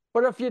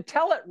 but if you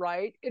tell it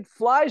right, it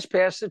flies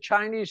past the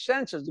Chinese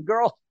censors. The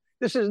girl,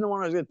 this isn't the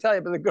one I was going to tell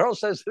you, but the girl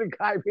says to the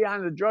guy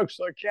behind the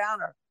drugstore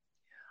counter,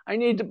 I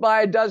need to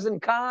buy a dozen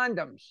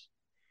condoms.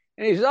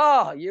 And he says,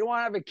 oh, you don't want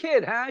to have a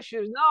kid, huh? She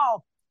says,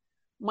 no,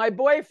 my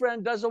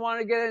boyfriend doesn't want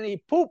to get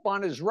any poop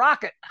on his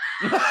rocket.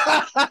 But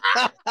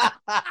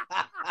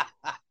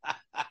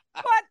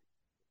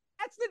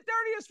that's the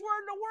dirtiest word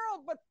in the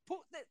world. But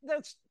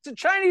the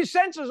Chinese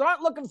censors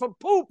aren't looking for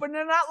poop, and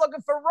they're not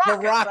looking for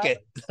rocket. The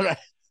rocket. Right?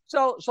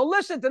 So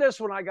listen to this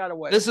one I got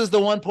away. This is the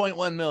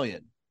 1.1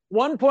 million.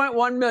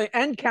 1.1 million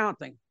and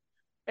counting.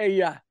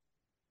 A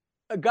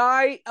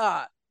guy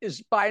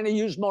is buying a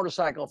used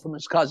motorcycle from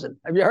his cousin.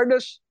 Have you heard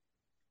this?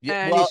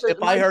 Yeah, well, says,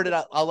 if I heard it,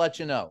 I'll let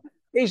you know.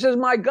 He says,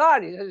 my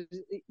God, he says,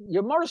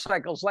 your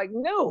motorcycle's like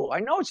new. I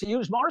know it's a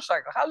used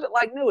motorcycle. How's it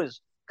like new?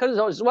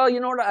 Because, well,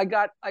 you know what? I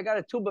got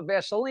a tube of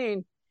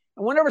Vaseline,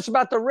 and whenever it's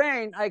about to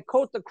rain, I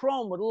coat the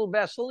chrome with a little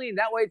Vaseline.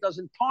 That way it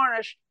doesn't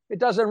tarnish, it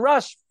doesn't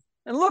rust,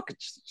 and look, it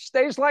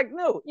stays like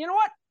new. You know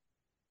what?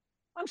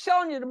 I'm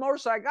selling you the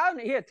motorcycle.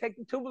 Here, take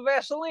the tube of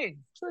Vaseline.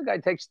 So the guy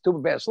takes the tube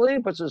of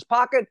Vaseline, puts it in his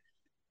pocket,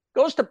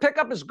 goes to pick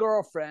up his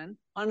girlfriend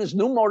on his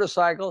new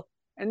motorcycle,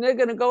 and they're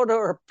going to go to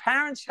her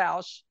parents'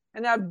 house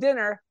and have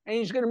dinner, and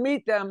he's going to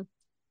meet them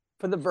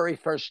for the very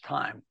first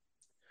time.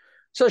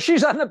 So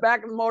she's on the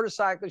back of the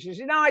motorcycle. She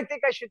says, I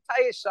think I should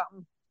tell you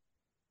something.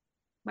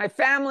 My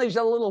family's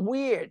a little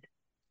weird.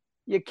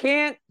 You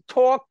can't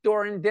talk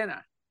during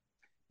dinner,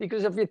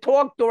 because if you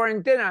talk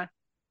during dinner,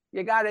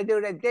 you got to do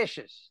the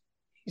dishes.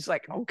 He's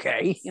like,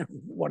 okay,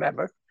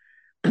 whatever.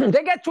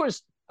 They get to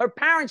her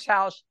parents'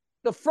 house,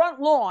 the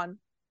front lawn,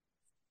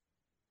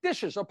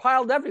 dishes are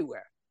piled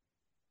everywhere.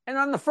 And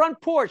on the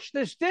front porch,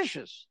 there's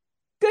dishes.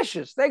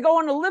 They go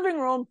in the living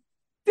room,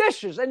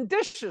 dishes in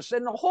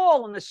the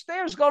hall, and the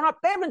stairs going up.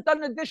 They haven't done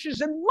the dishes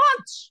in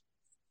months.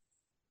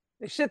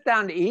 They sit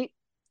down to eat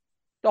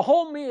the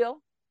whole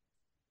meal.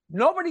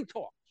 Nobody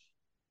talks.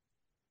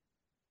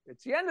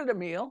 It's the end of the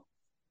meal.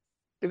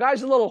 The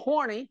guy's a little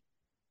horny.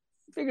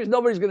 He figures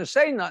nobody's going to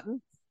say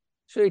nothing.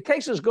 So he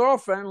takes his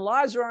girlfriend,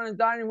 lies her on the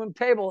dining room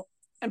table,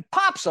 and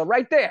pops her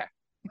right there.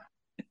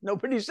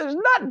 Nobody says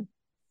nothing.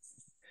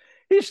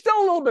 He's still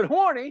a little bit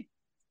horny,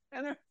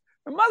 and her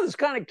mother's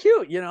kind of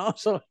cute,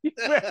 So he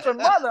grabs her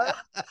mother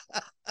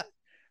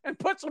and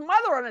puts her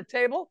mother on the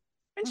table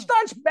and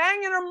starts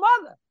banging her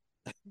mother.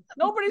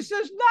 Nobody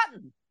says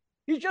nothing.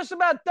 He's just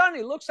about done.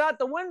 He looks out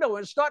the window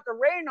and it's starting to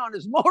rain on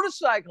his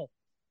motorcycle.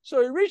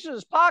 So he reaches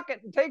his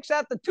pocket and takes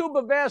out the tube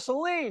of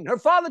Vaseline. Her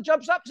father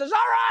jumps up and says, all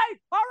right,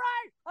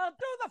 I'll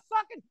do the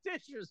fucking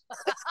dishes.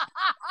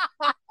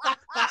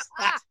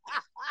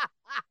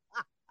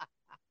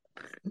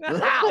 Now,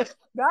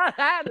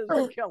 that is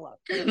a killer.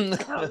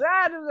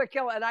 That is a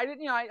killer. And I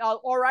didn't,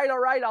 all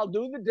right, I'll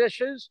do the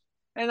dishes.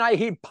 And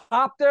he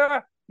popped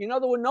her. There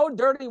were no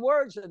dirty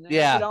words in there.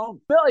 Yeah.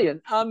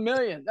 A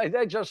million.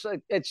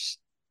 It's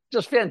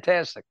just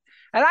fantastic.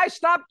 And I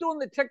stopped doing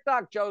the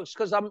TikTok jokes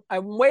because I'm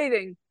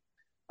waiting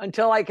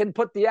until I can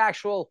put the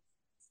actual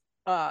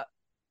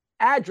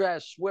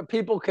address where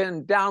people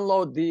can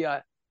download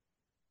the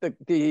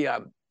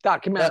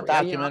documentary.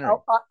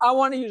 I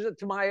want to use it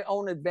to my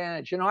own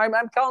advantage.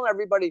 I'm telling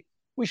everybody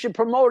we should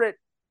promote it.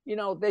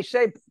 They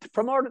say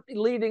promote it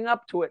leading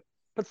up to it,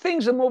 but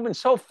things are moving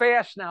so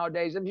fast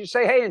nowadays. If you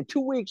say, hey, in 2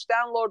 weeks,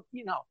 download,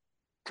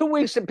 2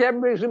 weeks,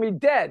 everybody's gonna be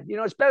dead.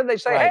 It's better they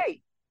say, right.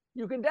 Hey,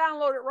 you can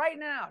download it right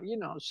now.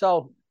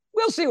 So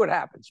we'll see what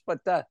happens. But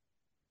I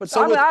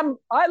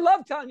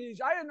love telling you these.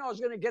 I didn't know I was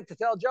going to get to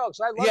tell jokes.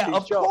 I love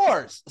these jokes. Yeah, of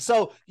course.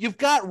 So you've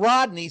got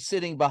Rodney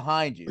sitting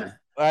behind you. All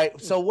right.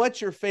 So what's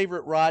your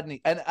favorite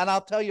Rodney? And I'll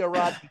tell you a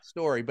Rodney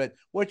story, but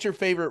what's your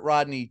favorite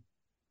Rodney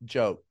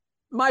joke?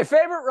 My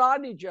favorite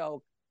Rodney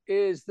joke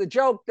is the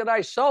joke that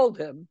I sold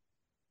him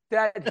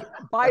that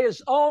by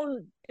his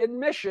own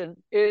admission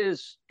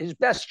is his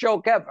best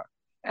joke ever.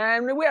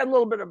 And we had a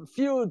little bit of a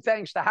feud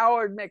thanks to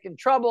Howard making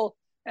trouble.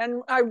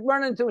 And I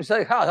run into him and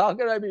say, how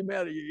can I be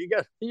mad at you?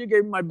 You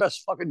gave me my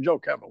best fucking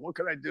joke ever. What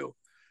can I do?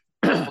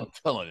 I'm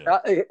telling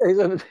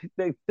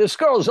you. This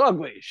girl's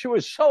ugly. She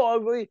was so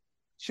ugly.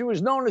 She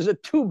was known as a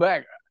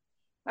two-bagger.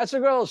 That's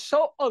a girl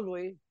so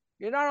ugly.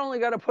 You not only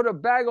got to put a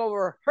bag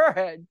over her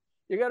head,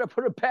 you got to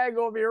put a bag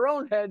over your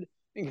own head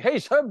in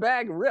case her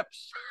bag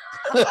rips.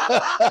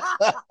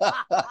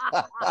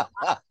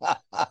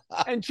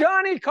 And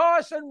Johnny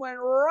Carson went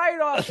right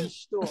off the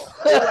stool.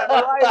 He went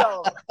right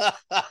over.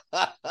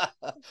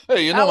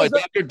 Hey, my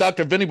doctor,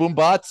 Dr. Vinny Boom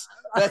Bots.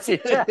 That's and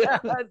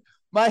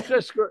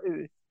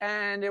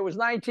it was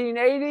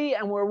 1980,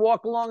 and we're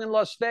walking along in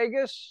Las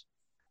Vegas.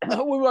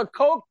 We were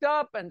coked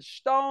up and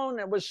stoned.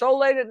 It was so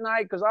late at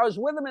night because I was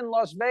with him in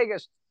Las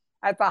Vegas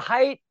at the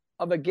height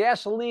of a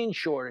gasoline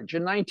shortage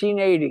in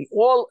 1980.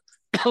 All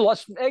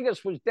Las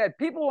Vegas was dead.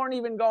 People weren't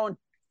even going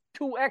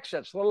 2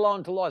 exits, let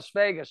alone to Las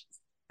Vegas.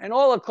 And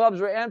all the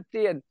clubs were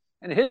empty, and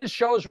his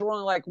shows were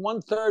only like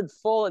 1/3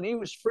 full, and he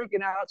was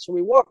freaking out. So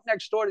we walked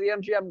next door to the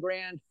MGM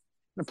Grand.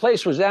 The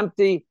place was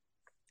empty.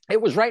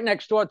 It was right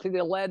next door to the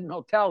Aladdin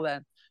Hotel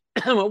then.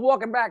 And we're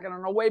walking back, and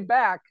on our way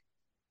back,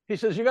 he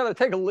says, you got to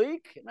take a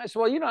leak? And I said,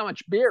 well, you know how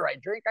much beer I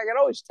drink. I can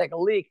always take a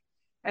leak.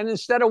 And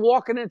instead of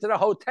walking into the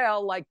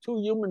hotel like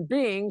 2 human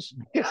beings,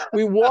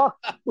 we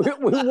walked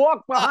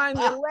behind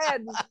the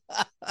Aladdin,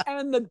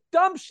 and the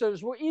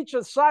dumpsters were each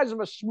the size of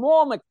a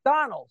small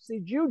McDonald's,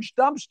 these huge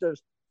dumpsters.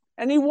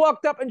 And he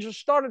walked up and just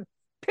started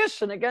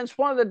pissing against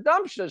one of the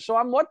dumpsters. So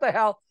I'm, what the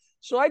hell?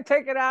 So I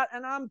take it out,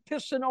 and I'm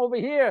pissing over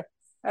here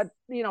at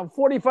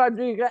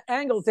 45-degree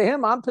angle to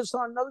him. I'm pissing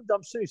on another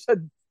dumpster. He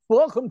said,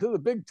 welcome to the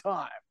big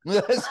time.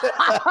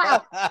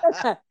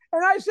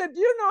 And I said, do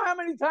you know how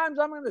many times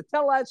I'm going to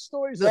tell that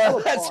story?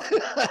 All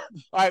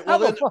right,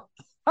 well,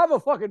 have a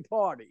fucking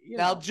party.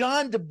 Now,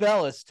 John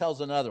DeBellis tells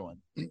another one.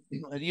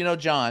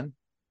 John?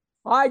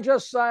 I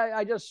just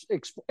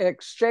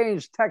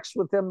exchanged texts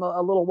with him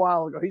a little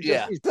while ago. He's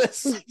how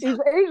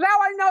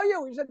I know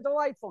you. He's a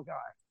delightful guy.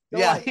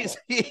 Delightful.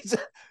 Yeah,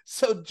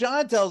 so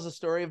John tells a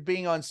story of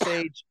being on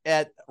stage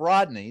at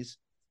Rodney's,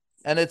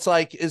 and it's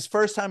like his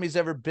first time he's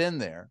ever been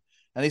there,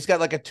 and he's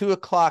got like a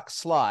 2:00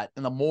 slot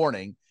in the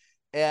morning.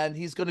 And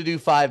he's going to do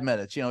 5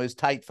 minutes, his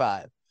tight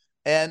 5.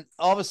 And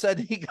all of a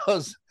sudden he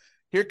goes,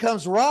 here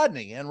comes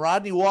Rodney. And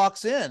Rodney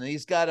walks in, and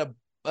he's got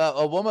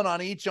a woman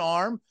on each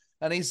arm,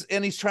 and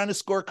he's trying to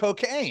score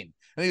cocaine.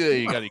 And he goes,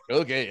 you got any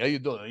cocaine? How you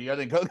doing? You got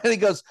any cocaine? And he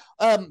goes,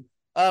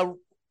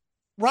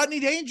 Rodney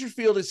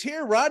Dangerfield is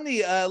here.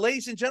 Rodney,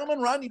 ladies and gentlemen,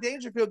 Rodney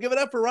Dangerfield, give it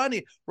up for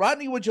Rodney.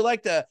 Rodney, would you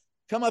like to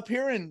come up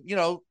here and,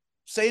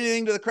 say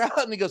anything to the crowd?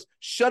 And he goes,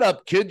 shut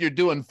up, kid. You're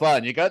doing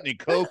fun. You got any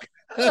coke?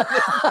 And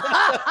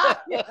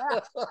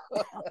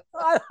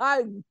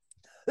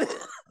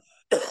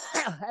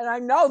I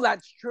know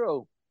that's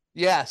true.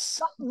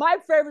 Yes. My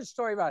favorite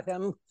story about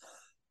him,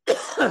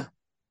 I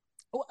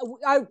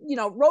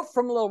wrote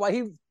from a little while.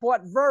 He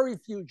bought very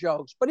few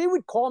jokes, but he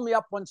would call me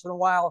up once in a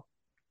while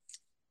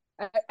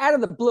out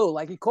of the blue.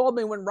 Like he called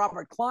me when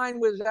Robert Klein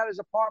was at his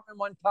apartment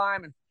one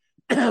time, and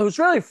it was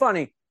really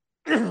funny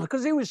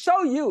because he was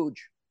so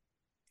huge,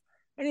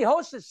 and he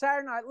hosted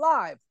Saturday Night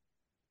Live,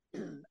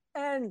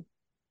 and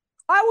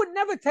I would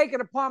never take it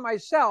upon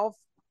myself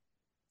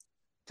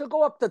to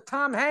go up to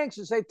Tom Hanks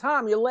and say,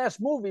 Tom, your last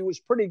movie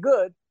was pretty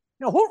good.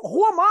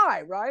 Who am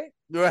I, right?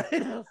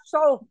 Right.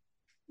 So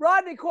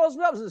Rodney calls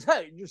me up and says,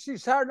 hey, did you see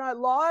Saturday Night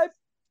Live?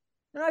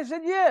 And I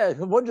said, yeah.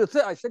 What'd you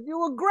think? I said, you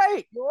were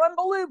great. You were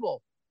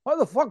unbelievable. Why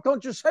the fuck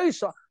don't you say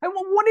so? And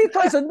what do you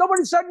think? I said,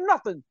 nobody said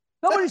nothing.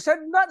 Nobody said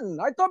nothing.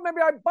 I thought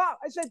maybe I bought.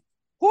 I said,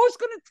 who's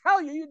going to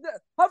tell you?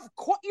 Of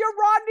course, you're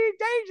Rodney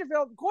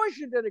Dangerfield. Of course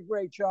you did a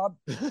great job.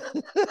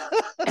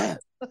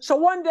 So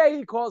one day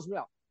he calls me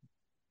up.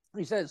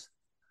 He says,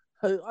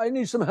 I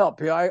need some help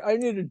here. I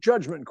need a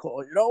judgment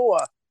call.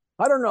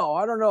 I don't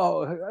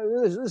know.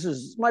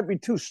 This might be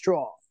too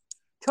strong.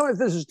 Tell me if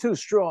this is too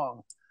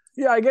strong.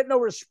 Yeah, I get no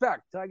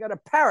respect. I got a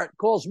parrot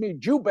calls me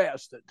Jew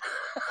bastard.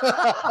 And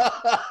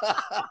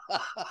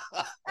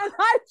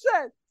I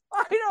said,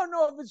 I don't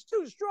know if it's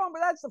too strong, but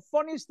that's the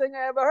funniest thing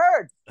I ever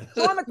heard.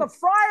 So I'm at the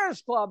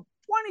Friars Club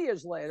 20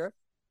 years later,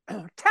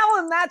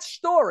 telling that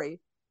story.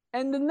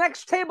 And the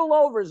next table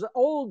over is an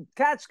old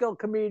Catskill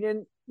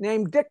comedian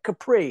named Dick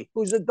Capri,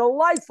 who's a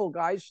delightful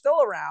guy. He's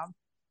still around.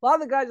 A lot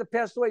of the guys have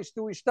passed away,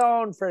 Stewie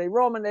Stone, Freddie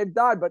Roman, they've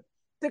died, but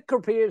Dick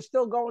Capri is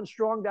still going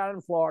strong down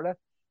in Florida.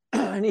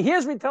 And he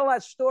hears me tell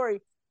that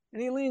story,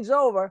 and he leans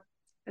over,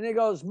 and he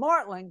goes,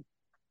 Martling,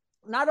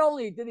 not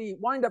only did he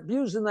wind up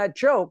using that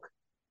joke,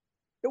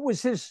 it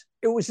was his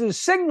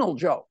signal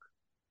joke.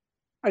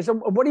 I said,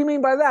 what do you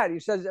mean by that? He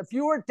says, if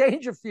you were at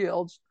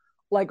Dangerfield's,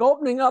 like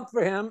opening up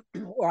for him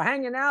or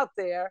hanging out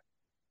there,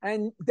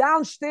 and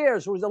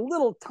downstairs was a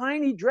little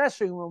tiny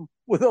dressing room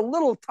with a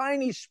little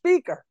tiny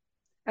speaker,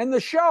 and the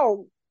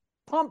show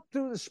pumped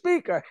through the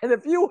speaker. And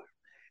if you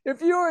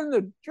were in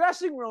the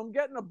dressing room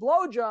getting a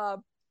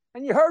blowjob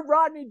and you heard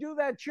Rodney do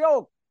that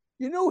joke,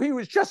 you knew he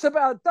was just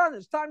about done.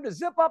 It's time to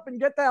zip up and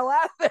get the hell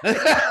out of there.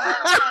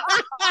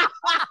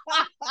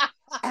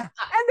 And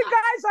the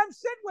guys I'm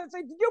sitting with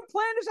say, did you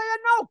plan to say that?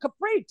 No,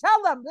 Capri,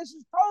 tell them this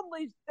is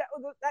totally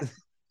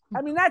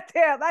I mean,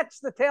 that's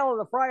the tale of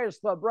the Friars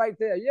Club right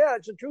there. Yeah,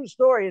 it's a true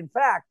story. In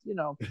fact,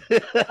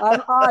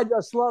 I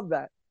just love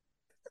that.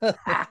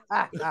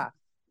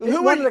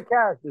 Who one of the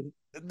characters?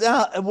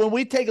 Now, when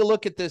we take a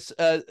look at this,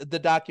 the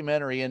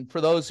documentary, and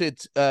for those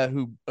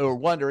who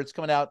wonder, it's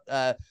coming out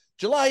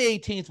July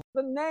 18th.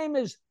 The name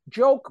is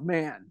Joke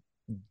Man.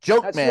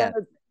 Joke Man.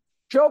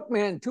 Joke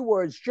Man, 2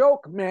 words,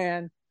 Joke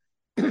Man.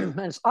 And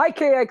it's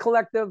IKA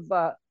Collective,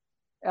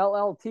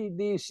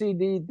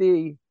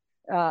 LLTD,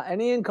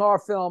 an Ian Carr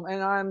film.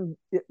 And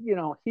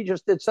he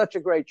just did such a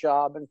great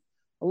job. And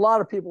a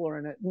lot of people are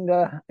in it.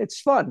 And it's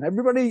fun.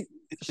 Everybody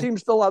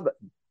seems to love it.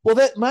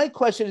 Well, my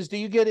question is, do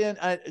you get in,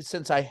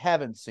 since I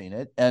haven't seen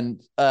it,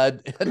 and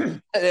at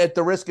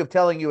the risk of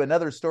telling you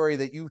another story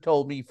that you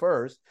told me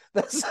first,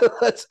 let's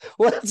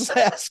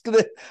ask,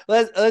 do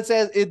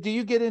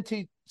you get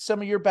into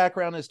some of your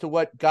background as to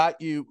what got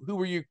you, who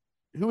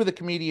were the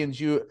comedians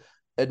you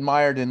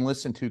admired and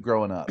listened to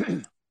growing up?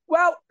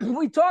 Well,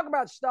 we talk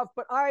about stuff,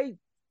 but I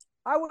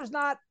was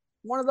not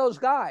one of those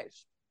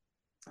guys.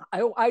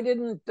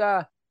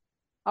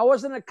 I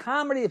wasn't a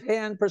comedy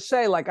fan per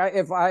se. Like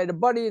if I had a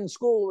buddy in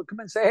school who would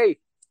come and say, hey,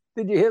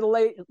 did you hear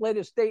the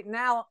latest Dayton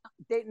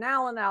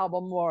Allen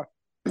album? Or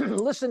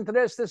listen to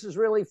this is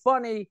really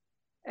funny.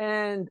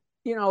 And,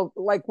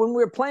 like when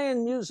we were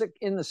playing music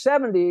in the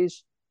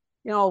 70s,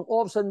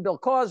 all of a sudden Bill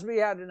Cosby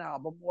had an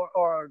album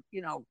or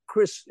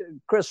Chris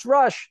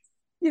Rush,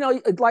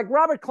 like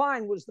Robert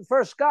Klein was the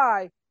first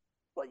guy.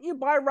 But you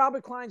buy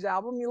Robert Klein's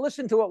album, you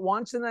listen to it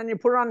once, and then you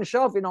put it on the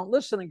shelf, you don't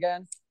listen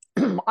again.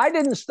 I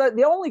didn't study.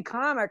 The only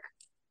comic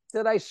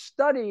that I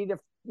studied, if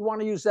you want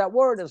to use that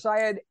word, is I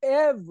had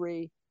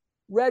every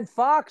Red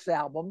Fox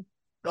album.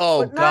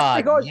 Oh,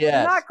 God,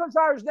 yes. Not because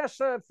I was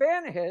necessarily a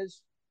fan of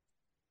his.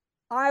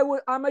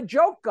 I'm a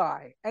joke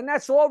guy. And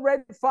that's all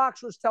Red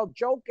Fox was, tell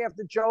joke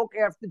after joke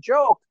after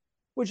joke,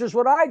 which is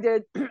what I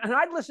did. And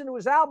I'd listen to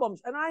his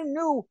albums, and I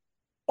knew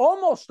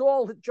almost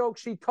all the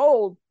jokes he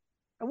told.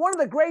 And one of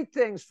the great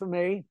things for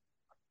me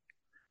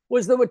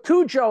was there were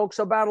 2 jokes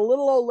about a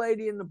little old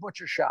lady in the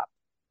butcher shop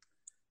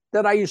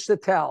that I used to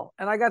tell.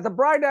 And I got the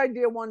bright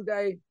idea one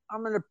day,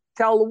 I'm going to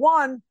tell the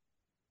one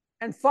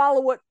and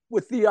follow it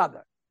with the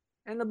other.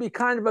 And it'll be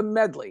kind of a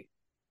medley.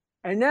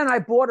 And then I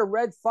bought a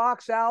Red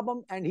Fox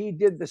album, and he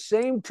did the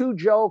same 2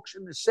 jokes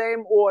in the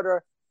same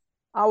order.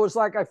 I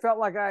felt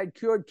like I had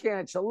cured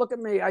cancer. Look at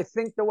me. I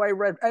think the way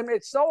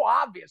it's so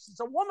obvious. It's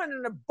a woman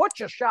in a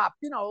butcher shop,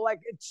 like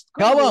it's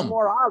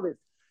more obvious.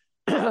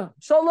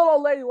 So a little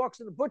old lady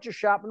walks in the butcher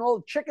shop, and all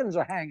the chickens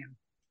are hanging.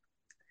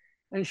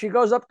 And she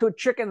goes up to a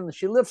chicken, and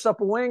she lifts up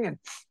a wing, and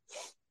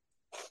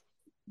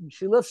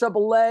she lifts up a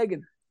leg,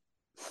 and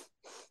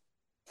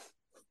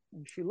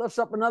she lifts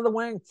up another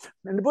wing.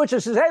 And the butcher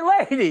says, hey,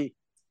 lady,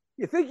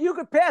 you think you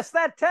could pass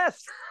that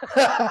test?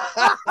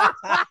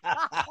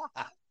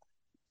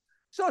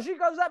 So she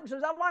goes up and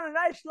says, I want a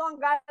nice Long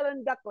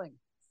Island duckling.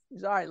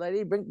 He's all right,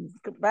 lady. Bring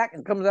back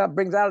and comes out,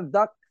 brings out a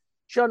duck.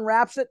 She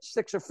unwraps it,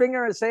 sticks her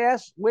finger in its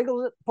ass,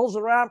 wiggles it, pulls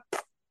it around.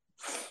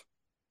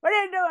 What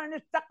are you doing?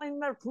 This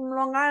duckling from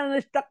Long Island,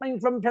 this duckling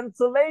from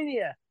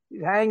Pennsylvania.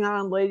 She's, hang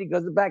on, lady.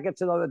 Goes back,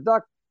 gets another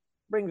duck,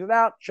 brings it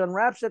out. She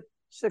unwraps it,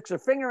 sticks her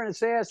finger in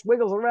its ass,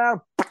 wiggles around.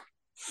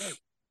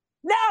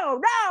 No,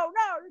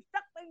 this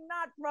duckling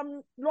not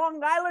from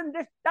Long Island.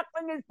 This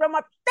duckling is from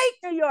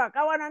upstate New York.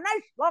 I want a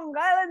nice Long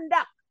Island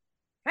duck.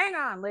 Hang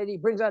on, lady.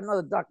 Brings out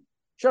another duck.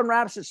 She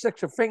unwraps it, sticks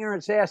her finger in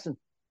its ass, and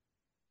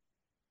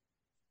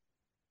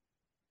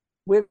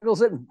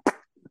wiggles it.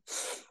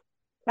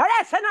 Now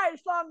that's a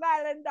nice Long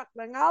Island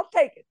duckling. I'll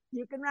take it.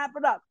 You can wrap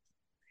it up.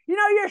 You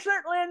know, you're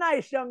certainly a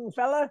nice young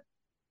fella.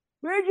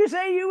 Where'd you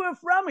say you were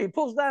from? He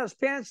pulls down his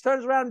pants,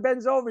 turns around,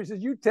 bends over. He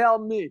says, you tell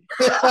me.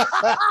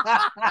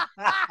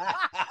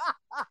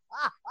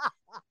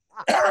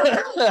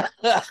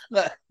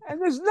 And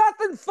there's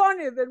nothing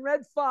funnier than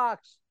Red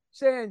Fox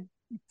saying,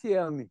 you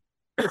tell me.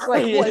 It's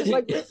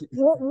like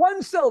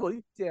one syllable.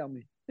 You tell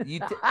me.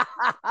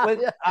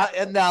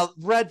 And now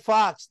Red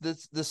Fox,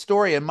 the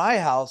story in my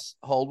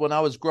household when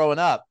I was growing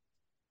up,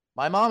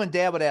 my mom and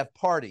dad would have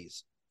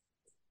parties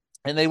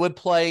and they would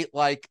play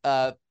like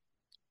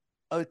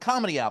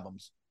comedy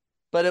albums,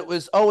 but it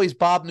was always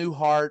Bob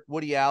Newhart,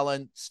 Woody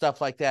Allen,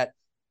 stuff like that.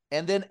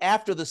 And then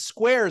after the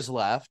Squares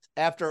left,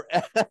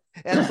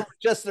 and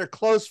just their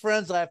close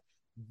friends left,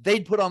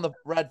 they'd put on the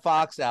Red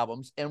Fox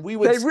albums, and we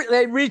would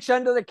they reach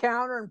under the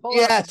counter and pull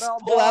out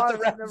the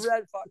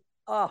Red Fox.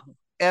 Oh,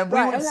 and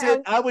we would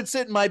sit. I would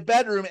sit in my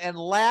bedroom and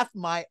laugh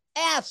my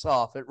ass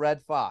off at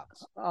Red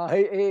Fox.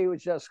 He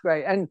was just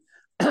great. And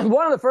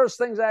one of the first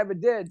things I ever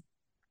did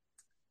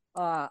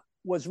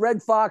was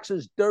Red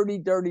Fox's Dirty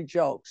Dirty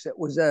Jokes. It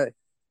was a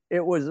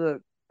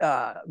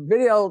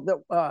video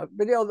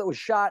that was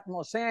shot in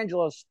Los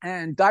Angeles,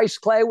 and Dice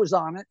Clay was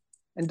on it.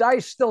 And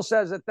Dice still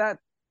says that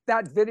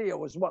video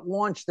was what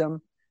launched him.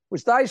 It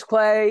was Dice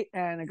Clay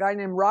and a guy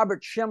named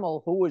Robert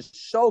Schimmel, who was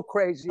so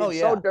crazy,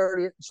 so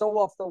dirty, so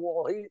off the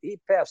wall. He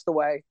passed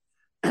away,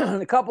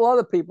 and a couple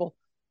other people.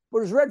 But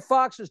it was Red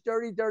Fox's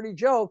Dirty Dirty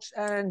Jokes,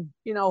 and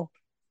you know,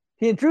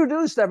 he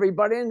introduced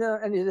everybody,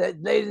 and he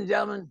said, "Ladies and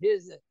gentlemen,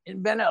 here's the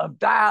inventor of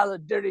dial a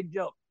dirty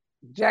joke,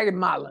 Jackie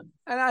Martling."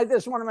 And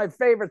that's one of my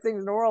favorite things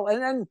in the world.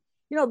 And then,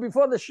 you know,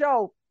 before the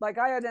show, like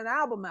I had an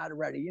album out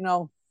already, you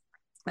know,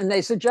 and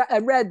they said, I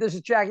read, this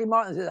is Jackie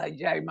Martling. I said, "Hey,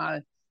 Jackie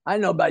Martling, I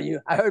know about you.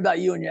 I heard about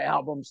you and your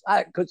albums."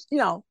 Because, you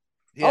know,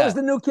 I was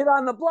the new kid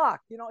on the block.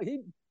 You know,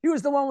 he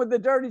was the one with the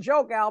dirty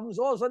joke albums.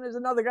 All of a sudden, there's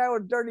another guy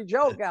with dirty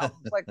joke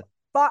albums. Like,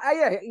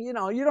 yeah, you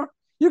know, you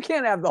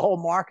can't have the whole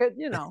market,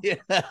 you know.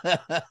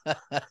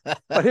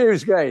 But he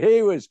was great.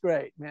 He was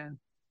great, man.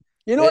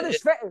 You know what?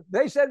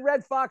 They said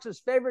Red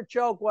Fox's favorite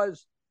joke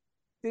was,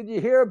 did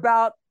you hear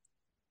about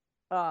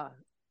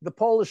the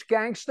Polish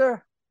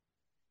gangster?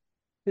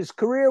 His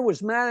career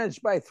was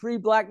managed by 3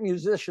 black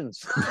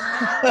musicians.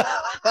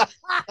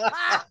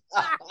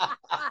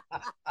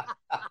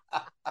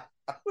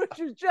 Which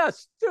is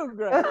just too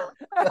great.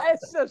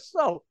 It's just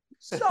so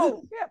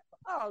hip.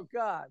 Oh,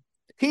 God.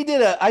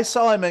 I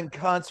saw him in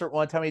concert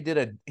one time. He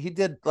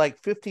did like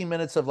 15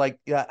 minutes of like,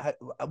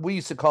 we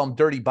used to call him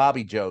Dirty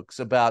Bobby jokes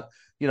about,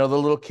 you know, the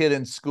little kid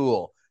in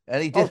school.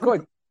 And he did. Of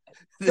course.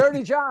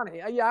 Dirty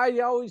Johnny. Yeah, I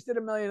always did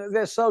a million.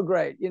 They're so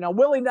great. You know,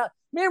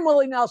 me and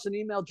Willie Nelson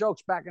email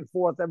jokes back and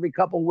forth every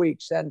couple of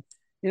weeks. And,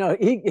 you know,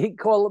 he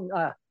called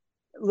him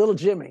Little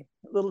Jimmy.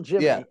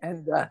 Yeah.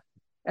 And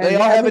they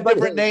all have a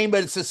different name,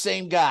 but it's the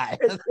same guy.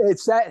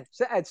 It's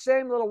that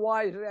same little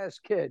wise ass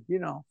kid, you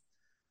know.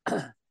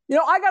 You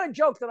know, I got a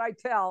joke that I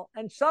tell,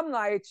 and some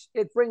nights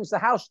it brings the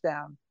house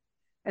down,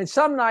 and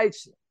some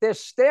nights they're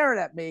staring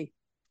at me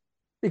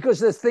because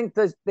they think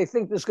there's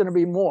going to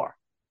be more.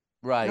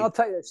 Right. And I'll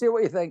tell you, see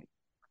what you think.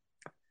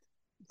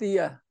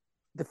 The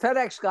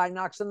FedEx guy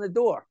knocks on the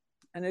door,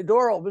 and the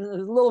door opens.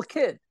 There's a little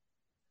kid,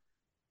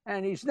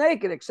 and he's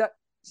naked except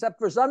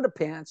for his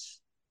underpants,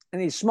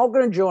 and he's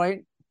smoking a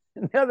joint.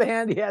 On the other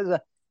hand, he has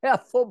a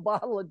half-full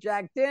bottle of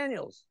Jack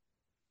Daniels.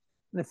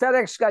 And the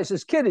FedEx guy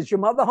says, "Kid, is your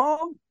mother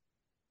home?"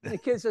 And the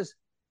kid says,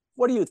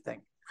 "What do you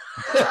think?"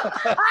 And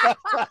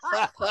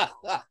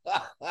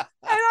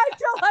I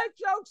tell that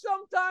joke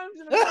sometimes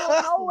in the middle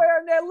of nowhere,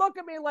 and they look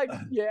at me like,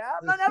 "Yeah,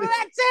 no,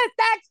 that's it.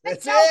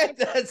 That's it.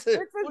 That's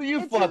it. What do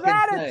you fucking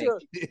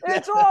attitude. Think?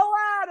 It's all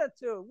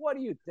attitude. What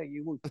do you think?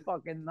 You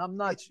fucking, I'm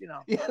nuts, you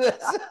know."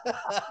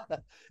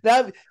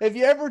 Now, have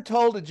you ever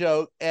told a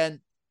joke and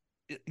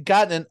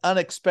gotten an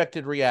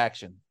unexpected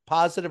reaction,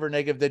 positive or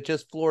negative, that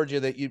just floored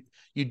you, that you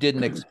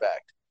didn't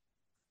expect?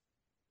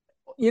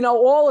 You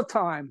know, all the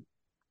time.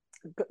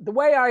 The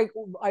way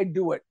I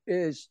do it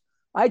is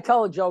I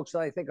tell the jokes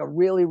that I think are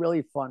really,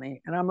 really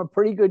funny, and I'm a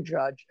pretty good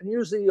judge, and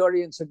usually the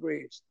audience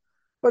agrees.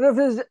 But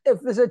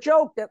if there's a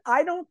joke that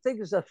I don't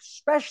think is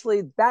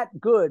especially that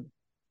good,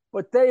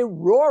 but they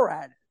roar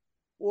at it,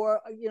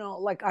 or, you know,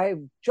 like I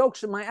have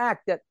jokes in my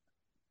act that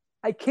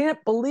I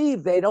can't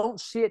believe they don't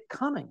see it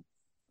coming,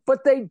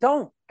 but they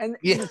don't. And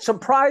it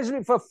surprised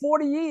me for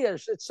 40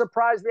 years. It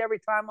surprised me every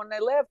time when they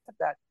laughed at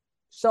that.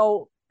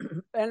 So,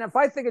 and if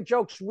I think a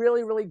joke's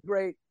really, really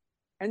great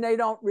and they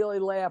don't really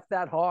laugh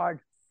that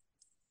hard,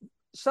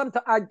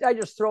 sometimes I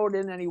just throw it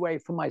in anyway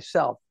for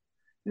myself.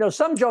 You know,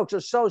 some jokes are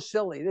so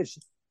silly.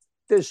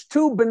 There's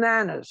 2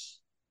 bananas,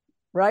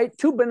 right?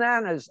 2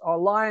 bananas are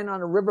lying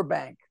on a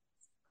riverbank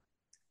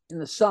in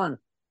the sun.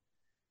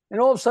 And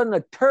all of a sudden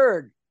a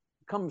turd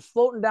comes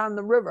floating down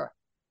the river.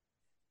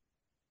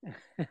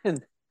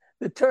 And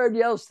the turd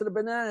yells to the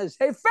bananas,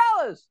 "Hey,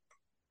 fellas,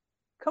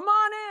 come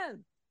on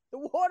in. The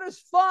water's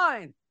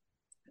fine."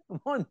 And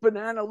one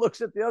banana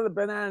looks at the other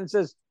banana and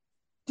says,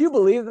 Do you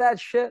believe that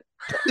shit?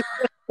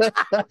 That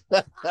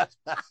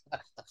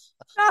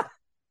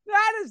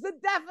is the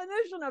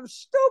definition of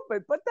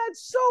stupid, but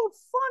that's so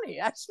funny.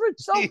 That's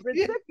so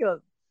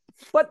ridiculous.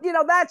 But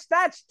that's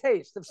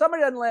taste. If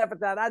somebody doesn't laugh at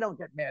that, I don't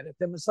get mad at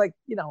them. It's like,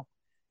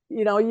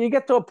 you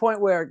get to a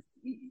point where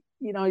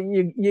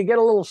you get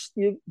a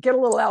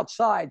little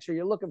outside, so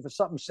you're looking for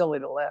something silly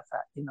to laugh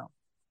at.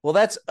 Well,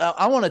 that's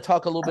I want to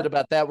talk a little bit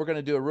about that. We're going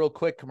to do a real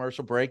quick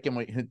commercial break,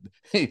 and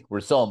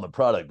we're selling the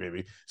product,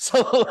 baby.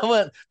 So,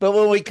 but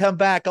when we come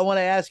back, I want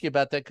to ask you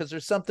about that because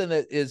there's something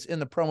that is in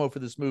the promo for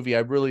this movie I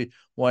really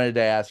wanted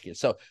to ask you.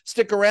 So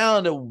stick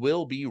around, and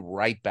we'll be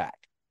right back.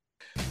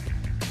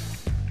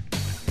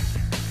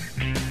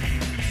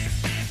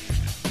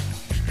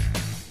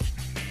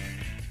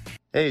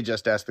 Hey,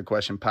 Just Ask the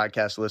Question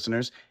podcast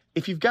listeners.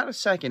 If you've got a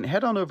second,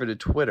 head on over to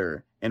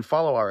Twitter and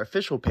follow our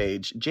official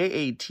page,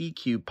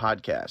 JATQ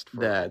Podcast.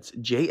 That's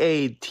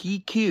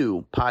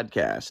JATQ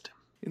Podcast.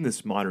 In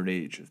this modern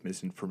age of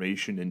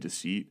misinformation and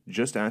deceit,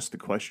 Just Ask the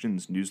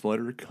Questions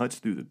newsletter cuts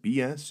through the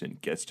BS and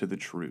gets to the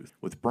truth.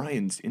 With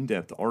Brian's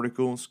in-depth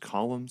articles,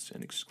 columns,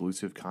 and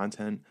exclusive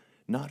content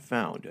not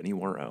found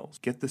anywhere else.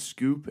 Get the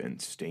scoop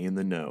and stay in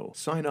the know.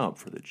 Sign up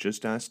for the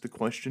Just Ask the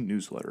Question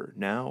newsletter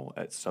now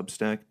at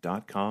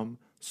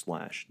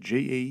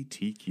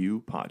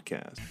substack.com/JATQ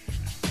podcast.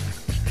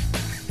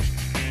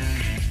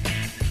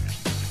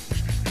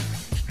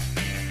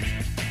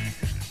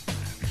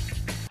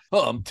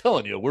 Oh, I'm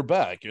telling you, we're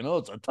back.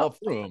 It's a tough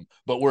room,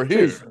 but we're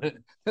here. Jesus.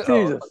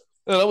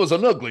 And I was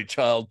an ugly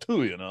child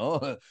too,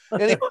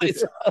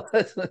 Anyways,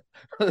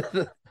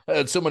 I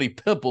had so many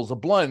pimples. The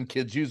blind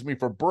kids use me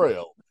for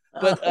Braille.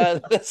 But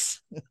that's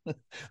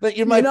that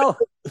you might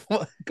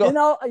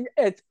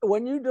it's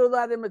when you do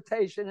that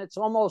imitation, it's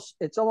almost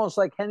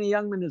like Henny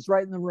Youngman is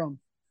right in the room.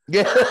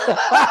 Yeah.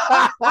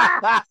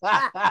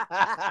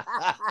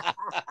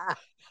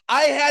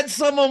 I had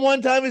someone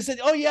one time who said,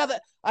 "Oh yeah,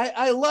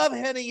 I love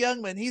Henny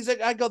Youngman." He's like,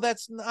 I go,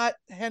 "That's not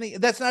Henny.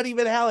 That's not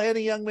even how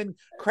Henny Youngman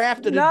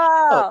crafted it."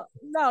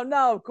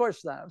 No, of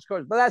course not. Of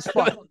course, but that's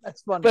fun.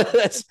 That's fun. But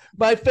that's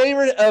my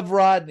favorite of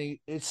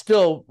Rodney. It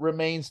still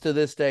remains to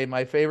this day.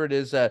 My favorite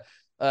is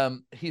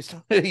he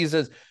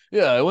says,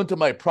 "Yeah, I went to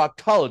my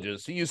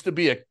proctologist. He used to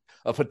be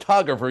a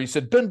photographer. He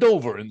said, bend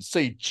over and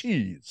say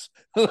cheese."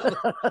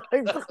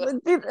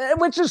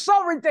 Which is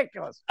so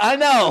ridiculous. I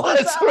know.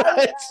 That's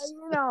right.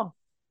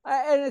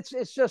 And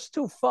it's just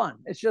too fun.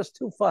 It's just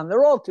too fun.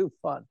 They're all too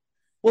fun.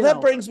 Well, that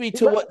brings me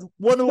to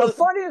the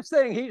funniest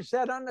thing he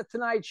said on the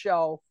Tonight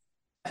Show,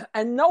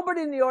 and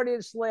nobody in the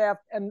audience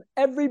laughed, and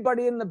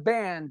everybody in the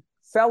band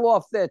fell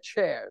off their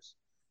chairs.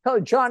 Tell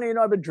Johnny,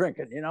 I've been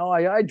drinking.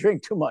 I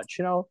drink too much.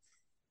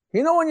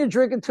 When you're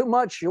drinking too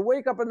much, you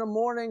wake up in the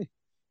morning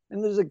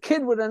and there's a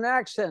kid with an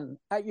accent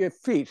at your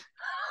feet.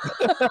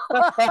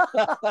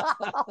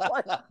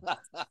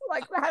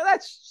 like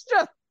that's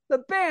just, the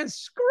band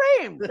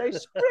screamed. They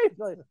screamed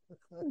like,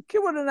 kid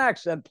with an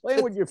accent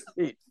playing with your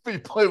feet.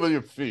 Play with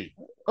your feet.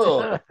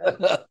 Oh,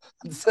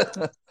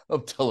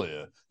 I'm telling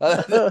you.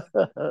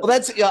 Well,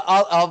 that's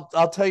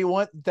I'll tell you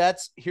what.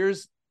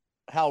 Here's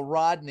how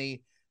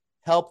Rodney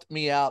helped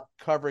me out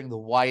covering the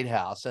White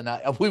House, and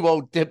we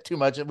won't dip too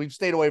much. We've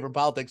stayed away from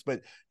politics,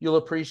 but you'll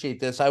appreciate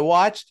this. I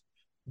watched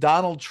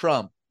Donald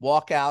Trump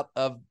walk out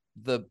of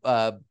the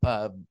out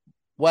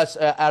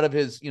of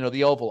his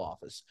the Oval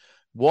Office,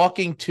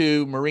 walking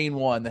to Marine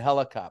One, the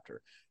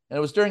helicopter. And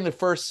it was during the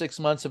first 6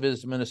 months of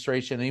his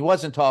administration, and he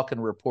wasn't talking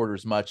to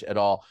reporters much at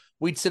all.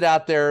 We'd sit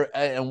out there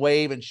and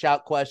wave and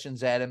shout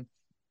questions at him.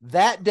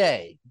 That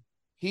day,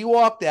 he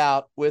walked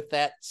out with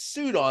that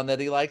suit on that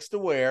he likes to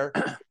wear,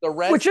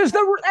 which is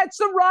that's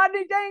the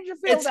Rodney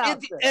Dangerfield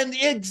outfit. And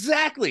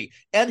exactly.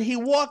 And he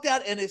walked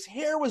out, and his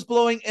hair was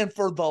blowing, and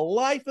for the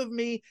life of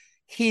me,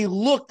 he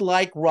looked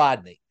like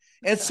Rodney.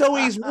 And so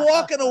he's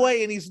walking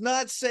away and he's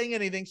not saying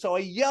anything. So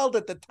I yelled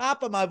at the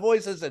top of my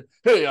voice. I said,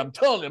 "Hey, I'm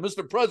telling you,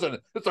 Mr.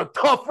 President, it's a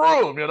tough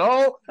room,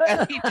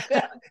 And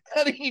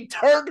he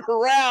turned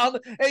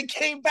around and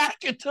came back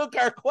and took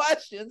our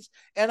questions.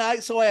 And I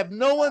have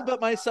no one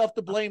but myself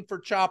to blame for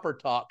chopper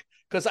talk,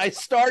 because I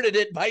started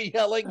it by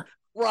yelling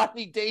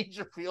Rodney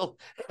Dangerfield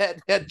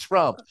at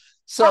Trump.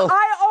 So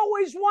I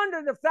always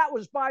wondered if that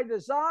was by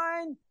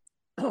design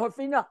or if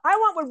I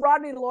went with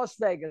Rodney to Las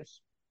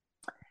Vegas.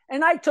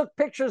 And I took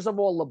pictures of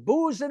all the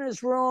booze in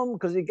his room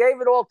because he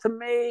gave it all to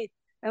me.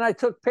 And I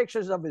took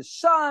pictures of his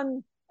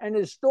son and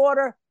his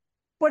daughter.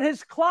 But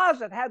his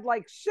closet had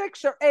like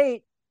 6 or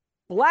 8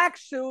 black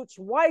suits,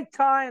 white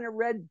tie, and a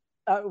red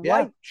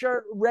white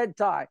shirt, red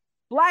tie.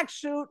 Black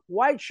suit,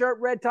 white shirt,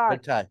 red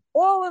tie.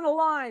 All in a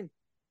line.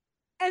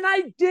 And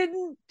I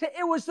didn't.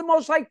 It was the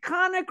most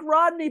iconic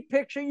Rodney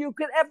picture you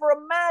could ever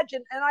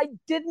imagine. And I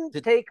didn't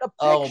take a picture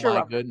of it. Oh,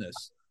 my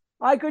goodness.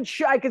 I could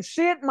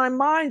see it in my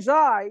mind's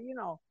eye,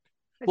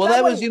 Well,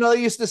 that was,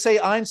 they used to say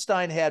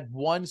Einstein had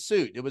one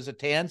suit. It was a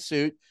tan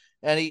suit.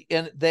 And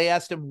they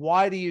asked him,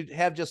 "Why do you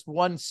have just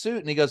one suit?"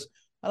 And he goes,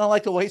 "I don't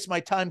like to waste my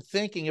time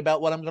thinking about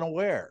what I'm going to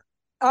wear."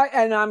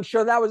 And I'm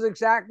sure that was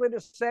exactly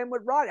the same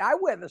with Rodney. I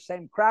wear the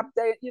same crap.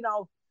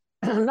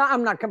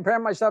 I'm not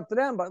comparing myself to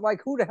them, but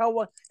like, who the hell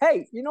was?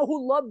 Hey, you know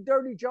who loved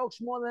dirty jokes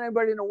more than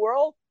anybody in the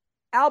world?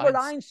 Albert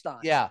Einstein.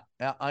 Yeah,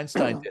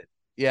 Einstein did.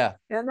 Yeah.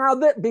 And now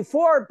that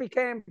before it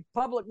became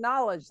public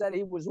knowledge that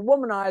he was a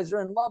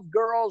womanizer and loved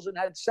girls and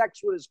had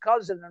sex with his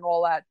cousin and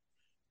all that,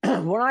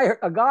 when I heard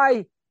a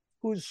guy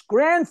whose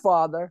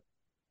grandfather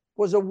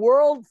was a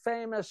world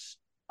famous,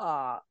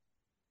 not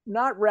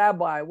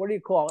rabbi, what do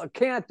you call it? A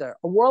cantor,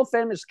 a world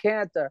famous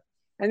cantor,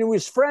 and he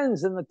was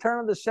friends in the turn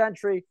of the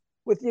century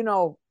with, you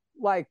know,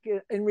 like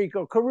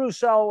Enrico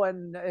Caruso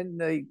and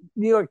the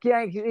New York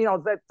Yankees, you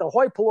know, the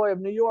hoi polloi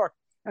of New York.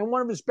 And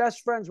one of his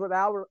best friends was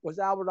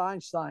Albert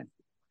Einstein.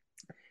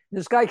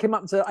 This guy came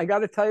up and said, I got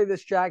to tell you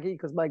this, Jackie,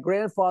 because my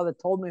grandfather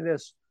told me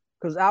this,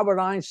 because Albert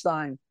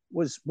Einstein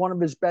was one of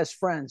his best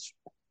friends.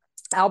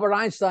 Albert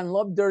Einstein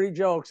loved dirty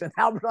jokes, and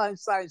Albert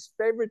Einstein's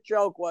favorite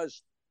joke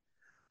was,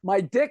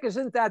 my dick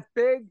isn't that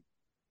big,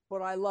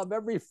 but I love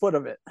every foot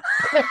of it.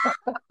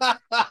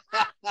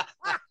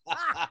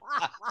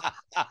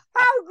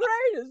 How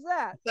great is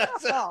that?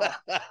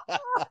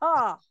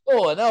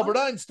 Oh, an Albert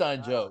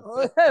Einstein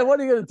joke. Hey, what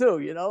are you going to do,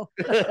 you know?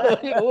 What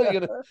are you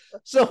gonna...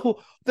 So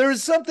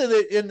there's something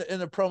that in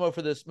the promo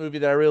for this movie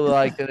that I really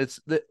like, and it's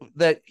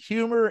that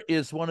humor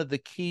is one of the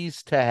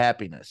keys to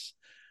happiness.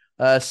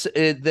 Now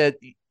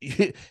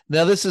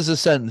this is a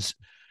sentence.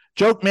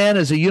 Joke Man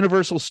is a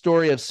universal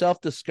story of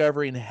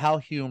self-discovery and how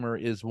humor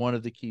is one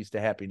of the keys to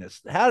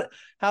happiness.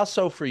 How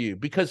so for you?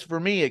 Because for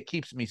me, it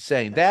keeps me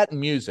sane. That and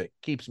music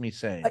keeps me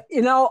sane.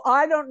 You know,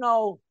 I don't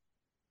know.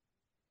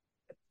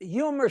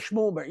 Humor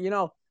schmoomer, you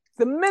know,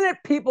 the minute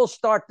people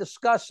start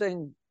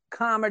discussing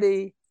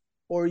comedy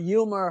or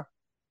humor,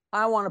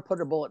 I want to put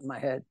a bullet in my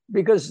head,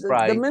 because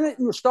the minute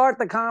you start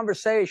the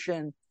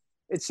conversation,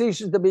 it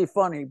ceases to be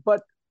funny.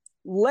 But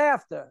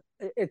laughter,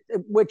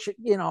 which,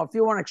 you know, if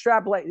you want to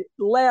extrapolate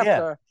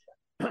laughter,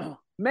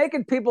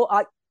 making people,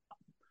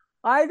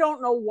 I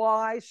don't know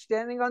why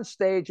standing on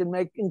stage and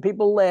making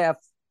people laugh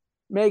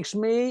makes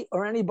me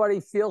or anybody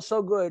feel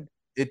so good.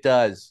 It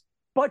does.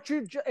 But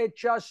it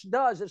just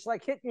does. It's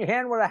like hitting your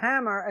hand with a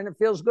hammer, and it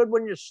feels good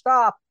when you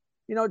stop,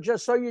 you know,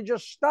 just so you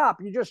just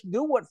stop. You just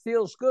do what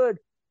feels good.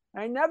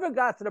 I never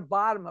got to the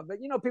bottom of it.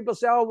 You know, people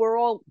say, oh, we're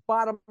all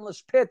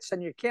bottomless pits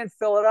and you can't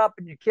fill it up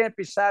and you can't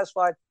be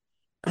satisfied.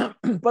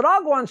 But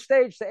I'll go on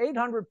stage to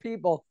 800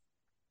 people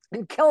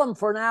and kill them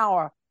for an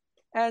hour,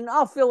 and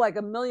I'll feel like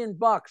 $1 million.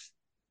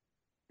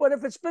 But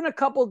if it's been a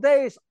couple of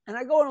days and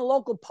I go in a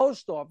local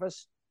post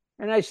office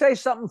and I say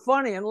something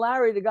funny and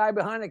Larry, the guy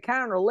behind the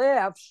counter,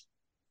 laughs,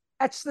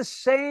 that's the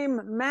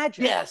same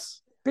magic.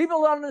 Yes.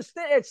 People don't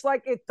understand. It's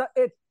like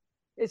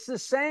it's the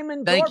same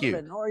endorphin. Thank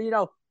you. Or, you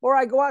know, or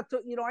I go out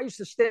to, you know, I used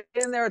to stand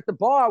there at the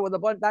bar with a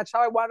bunch. That's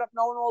how I wound up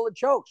knowing all the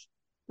jokes.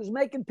 It was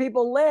making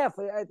people laugh.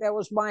 That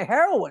was my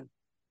heroin.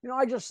 You know,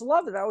 I just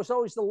loved it. I was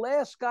always the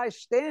last guy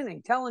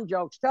standing, telling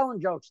jokes.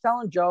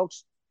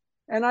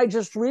 And I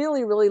just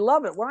really, really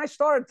love it. When I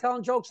started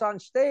telling jokes on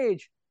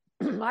stage,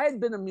 I had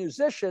been a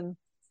musician,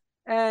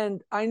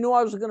 and I knew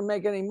I wasn't going to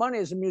make any money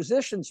as a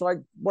musician. So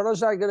what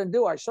was I going to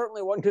do? I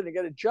certainly wasn't going to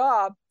get a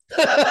job.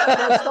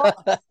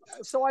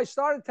 So I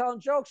started telling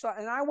jokes.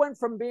 And I went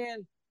from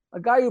being a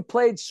guy who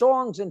played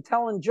songs and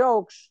telling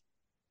jokes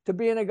to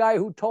being a guy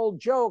who told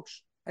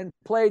jokes and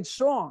played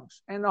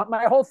songs. And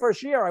my whole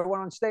first year, I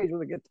went on stage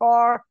with a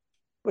guitar,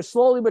 but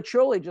slowly but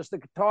surely, just the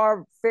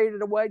guitar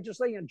faded away. Just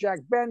like, you know,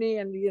 Jack Benny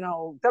and, you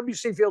know,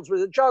 W.C. Fields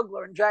was a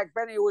juggler and Jack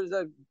Benny was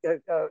a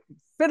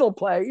fiddle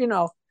player, you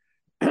know.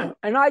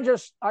 And I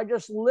just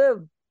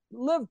live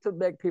to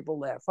make people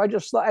laugh.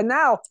 And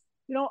now,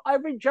 you know,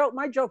 every joke,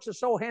 my jokes are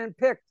so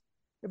handpicked.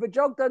 If a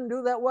joke doesn't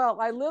do that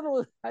well, I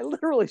literally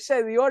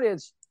say to the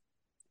audience,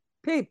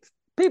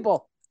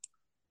 people,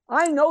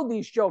 I know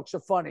these jokes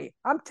are funny.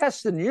 I'm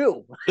testing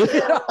you. You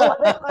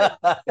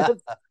know,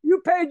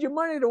 you paid your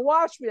money to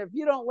watch me. If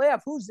you don't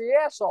laugh, who's the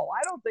asshole?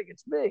 I don't think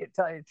it's me, to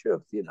tell you the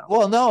truth, you know.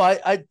 Well, no,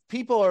 I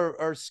people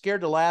are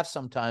scared to laugh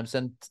sometimes,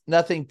 and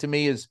nothing to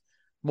me is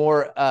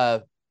more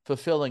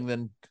fulfilling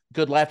than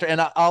good laughter.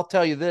 And I'll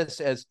tell you this,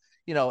 as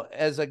you know,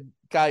 as a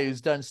guy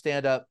who's done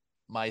stand-up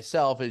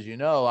myself, as you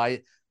know,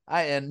 I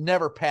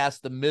never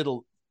past the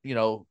middle, you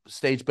know,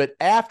 stage, but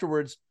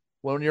afterwards,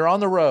 when you're on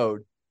the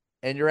road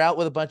and you're out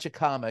with a bunch of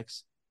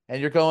comics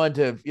and you're going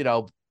to, you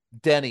know,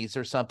 Denny's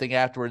or something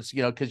afterwards,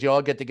 you know, because you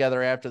all get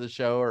together after the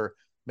show, or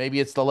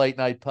maybe it's the late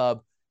night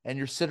pub, and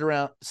you're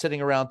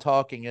sitting around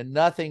talking, and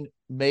nothing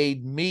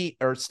made me,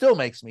 or still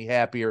makes me,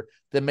 happier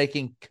than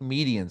making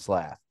comedians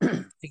laugh.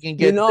 You can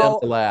get them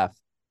to laugh.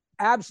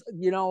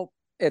 You know,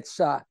 it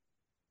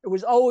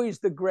was always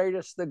the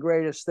greatest.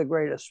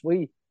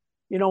 We,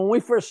 you know, when we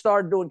first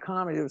started doing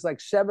comedy, there was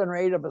like 7 or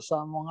 8 of us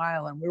on Long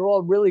Island. We were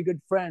all really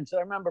good friends. I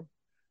remember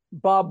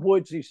Bob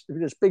Woods, he's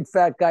this big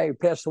fat guy who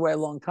passed away a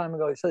long time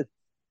ago. He said,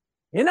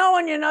 you know,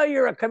 when you know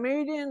you're a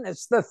comedian,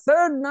 it's the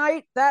 3rd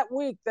night that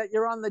week that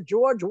you're on the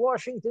George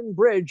Washington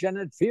Bridge and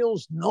it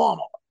feels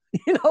normal,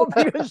 you know,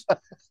 because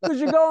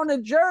you're going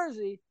to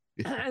Jersey,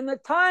 and the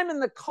time in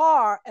the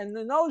car, and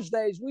in those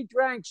days we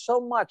drank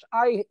so much.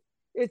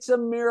 It's a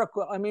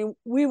miracle. I mean,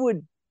 we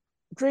would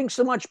drink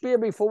so much beer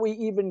before we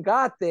even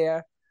got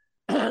there.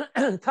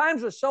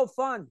 Times were so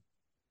fun.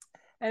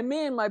 And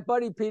me and my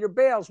buddy Peter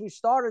Bales, we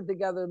started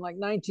together in like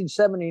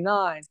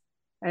 1979,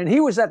 and he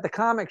was at the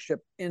comic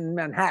strip in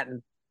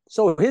Manhattan.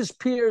 So his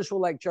peers were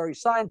like Jerry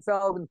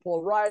Seinfeld and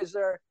Paul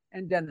Reiser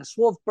and Dennis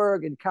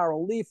Wolfberg and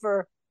Carol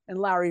Leifer and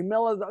Larry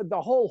Miller,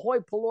 the whole hoi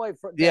polloi,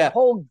 the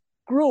whole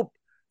group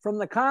from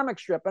the comic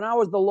strip. And I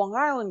was the Long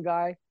Island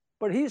guy,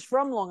 but he's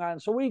from Long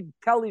Island. So we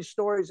tell these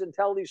stories and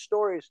tell these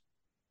stories.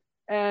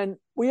 And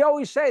we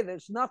always say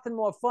there's nothing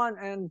more fun.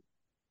 And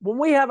when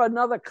we have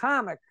another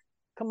comic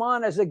come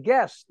on as a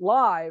guest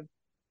live,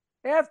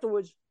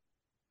 afterwards,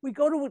 we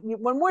go to,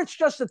 when it's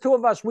just the two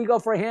of us, we go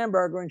for a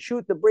hamburger and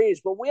shoot the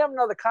breeze. But when we have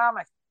another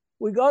comic,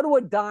 we go to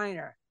a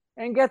diner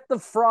and get the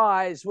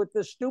fries with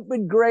the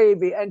stupid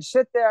gravy and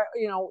sit there,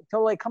 you know,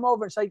 till they come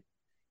over and say,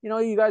 you know,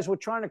 you guys were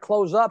trying to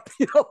close up,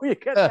 you know, you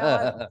get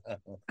that.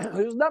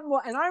 There's nothing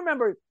more. And I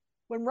remember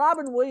when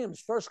Robin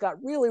Williams first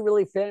got really,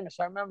 really famous,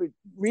 I remember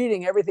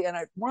reading everything. And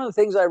one of the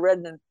things I read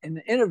in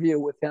an interview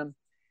with him,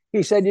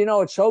 he said, you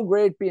know, it's so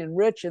great being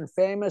rich and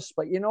famous,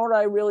 but you know what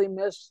I really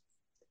miss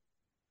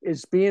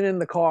is being in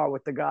the car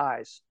with the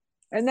guys.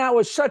 And that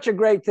was such a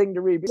great thing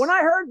to read. When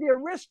I heard the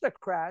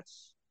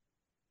Aristocrats,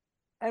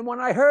 and when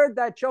I heard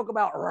that joke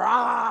about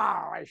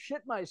rah, I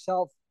shit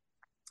myself.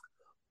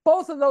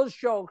 Both of those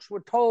jokes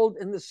were told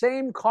in the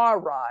same car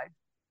ride.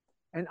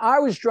 And I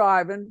was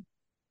driving,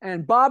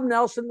 and Bob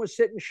Nelson was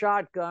sitting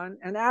shotgun,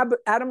 and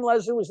Adam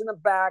Leslie was in the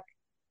back.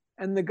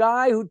 And the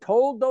guy who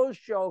told those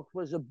jokes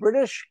was a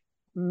British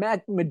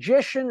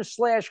magician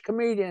 /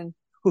 comedian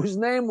whose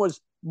name was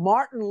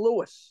Martin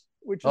Lewis,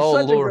 which is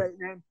such a great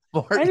name.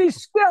 Martin. And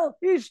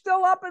he's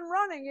still up and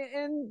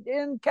running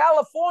in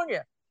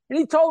California. And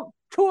he told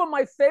two of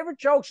my favorite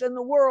jokes in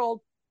the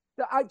world.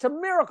 It's a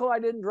miracle I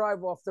didn't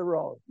drive off the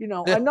road. You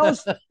know, and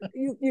those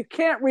you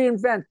can't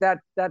reinvent that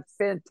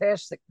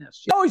fantasticness.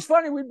 It's always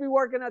funny. We'd be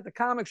working at the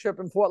comic strip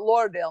in Fort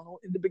Lauderdale.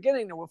 In the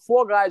beginning, there were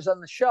 4 guys on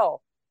the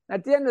show.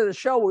 At the end of the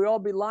show, we'd all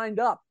be lined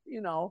up,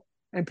 you know,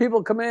 and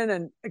people come in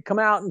and come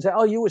out and say,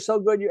 "Oh, you were so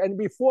good." And it'd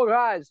be 4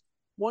 guys,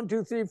 1,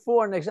 2, 3,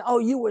 4, and they say, "Oh,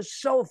 you were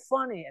so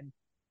funny,"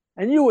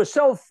 and you were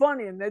so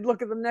funny, and they'd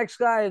look at the next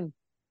guy and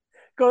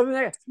go to the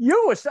next.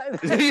 You were so, and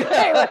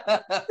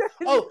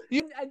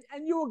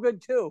you were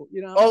good too,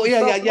 you know. Oh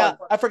yeah.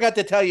 I forgot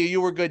to tell you, you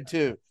were good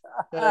too.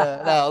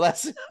 No,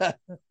 that's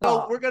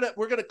no. We're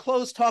gonna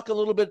close. Talk a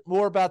little bit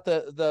more about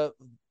the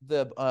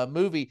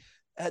movie.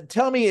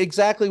 Tell me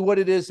exactly what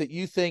it is that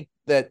you think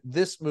that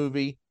this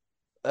movie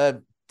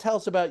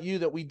tells about you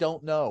that we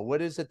don't know.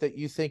 What is it that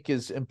you think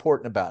is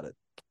important about it?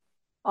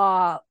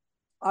 I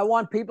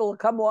want people to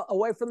come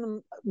away from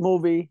the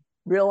movie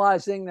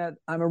realizing that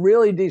I'm a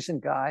really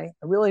decent guy,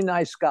 a really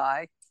nice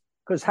guy,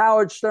 because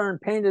Howard Stern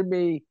painted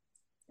me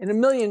in a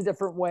million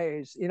different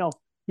ways. You know,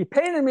 he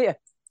painted me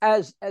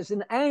as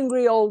an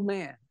angry old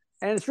man.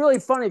 And it's really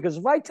funny because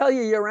if I tell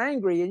you you're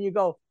angry and you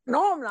go,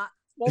 "No, I'm not,"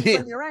 well,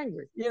 then you're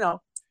angry, you know.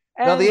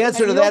 And, now, the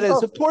answer to that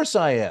is, of course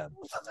I am.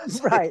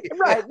 Right.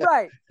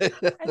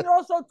 And you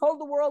also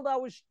told the world I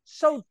was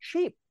so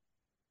cheap.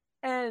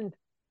 And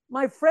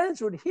my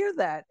friends would hear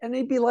that and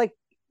they'd be like,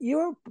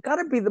 "You've got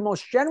to be the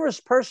most generous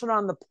person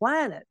on the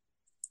planet.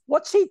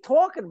 What's he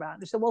talking about?"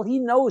 And they said, "Well, he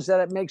knows that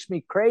it makes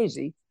me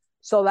crazy.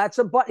 So that's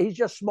a button. He's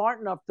just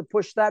smart enough to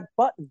push that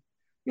button."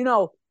 You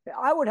know,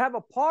 I would have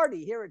a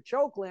party here at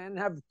Chokeland and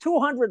have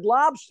 200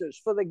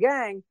 lobsters for the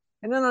gang.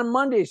 And then on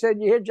Monday, he said,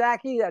 "You hear,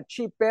 Jackie, that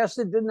cheap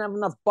bastard didn't have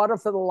enough butter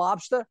for the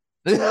lobster."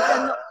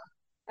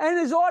 And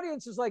his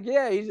audience is like,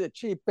 "Yeah, he's a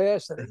cheap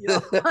bastard." You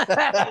know?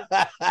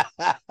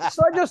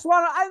 So I just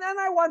want to, and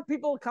I want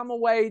people to come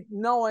away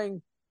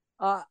knowing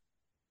that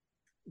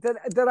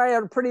I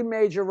had a pretty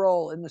major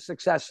role in the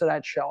success of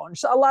that show. And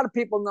so a lot of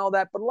people know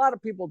that, but a lot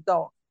of people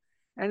don't.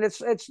 And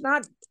it's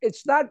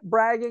not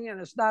bragging,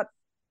 and it's not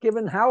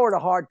giving Howard a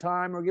hard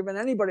time or giving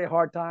anybody a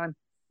hard time.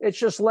 It's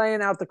just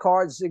laying out the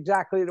cards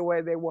exactly the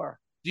way they were.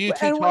 Do you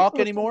two talk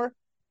anymore?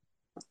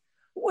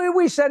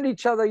 We send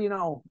each other, you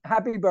know,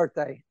 "Happy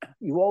birthday,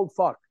 you old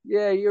fuck."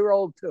 "Yeah, you're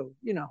old too,"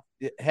 you know.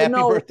 Happy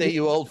birthday,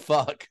 you old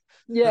fuck.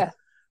 Yeah.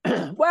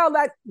 Well,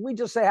 that we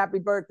just say happy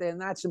birthday, and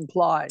that's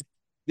implied.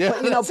 Yeah.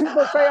 But, you know,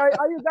 people say,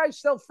 are you guys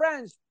still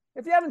friends?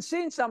 If you haven't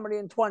seen somebody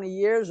in 20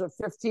 years or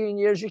 15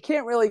 years, you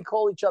can't really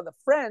call each other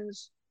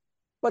friends,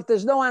 but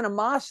there's no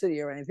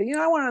animosity or anything. You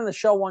know, I went on the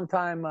show one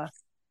time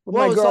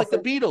well, it's like the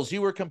Beatles.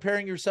 You were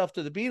comparing yourself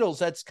to the Beatles.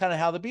 That's kind of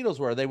how the Beatles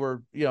were. They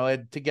were, you know,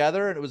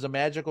 together, and it was a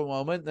magical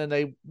moment, and then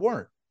they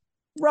weren't.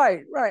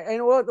 Right.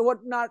 And what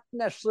not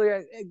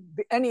necessarily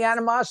any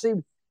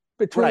animosity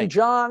between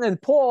John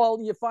and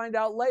Paul, you find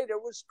out later,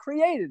 was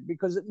created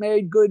because it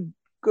made good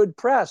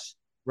press.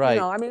 Right.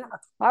 You know, I mean,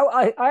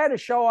 I had a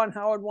show on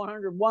Howard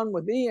 101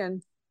 with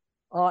Ian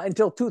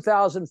until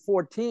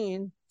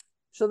 2014.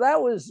 So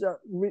that was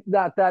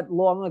not that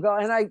long ago.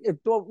 And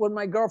when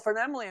my girlfriend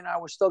Emily and I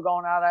were still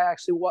going out, I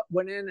actually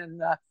went in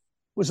and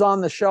was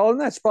on the show,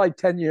 and that's probably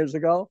 10 years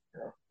ago.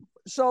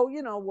 So,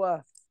 you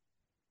know,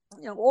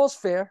 all's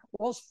fair,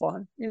 all's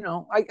fun. You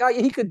know,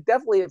 he could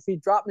definitely, if he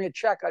dropped me a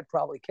check, I'd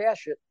probably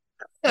cash it.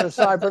 But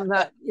aside from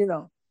that,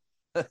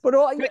 but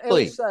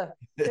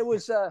it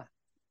was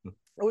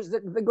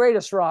the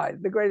greatest ride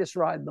in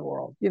the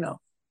world.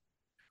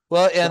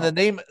 Well, and So.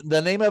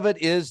 the name of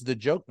it is The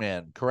Joke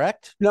Man,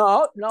 correct?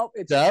 No,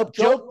 it's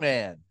Joke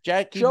Man.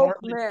 Jackie Joke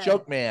Martling, Man.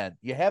 Joke Man.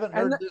 You haven't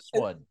heard this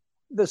one.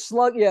 The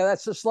slug, yeah,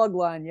 that's the slug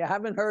line. You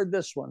haven't heard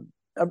this one,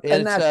 and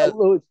It's,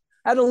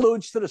 that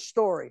alludes to the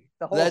story,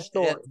 the whole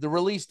story. The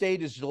release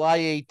date is July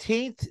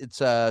 18th. It's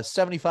a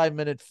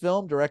 75-minute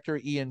film, director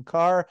Ian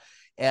Carr,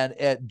 and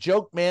at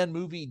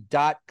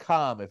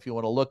jokemanmovie.com if you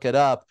want to look it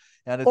up.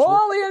 And it's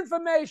all the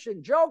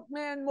information,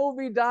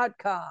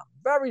 jokemanmovie.com.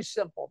 Very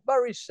simple,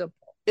 very simple.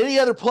 Any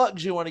other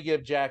plugs you want to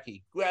give,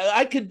 Jackie?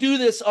 I could do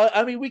this.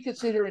 I mean, we could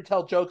sit here and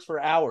tell jokes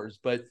for hours,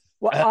 but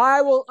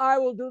I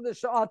will do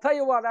this. I'll tell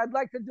you what, I'd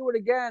like to do it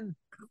again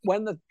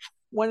when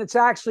it's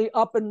actually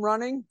up and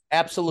running.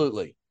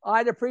 Absolutely.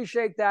 I'd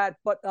appreciate that.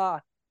 But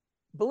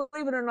believe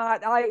it or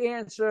not, I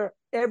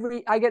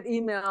get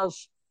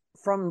emails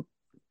from,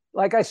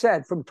 like I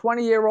said, from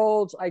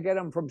 20-year-olds. I get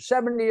them from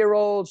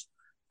 70-year-olds.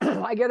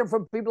 I get them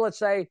from people that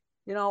say,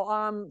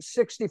 I'm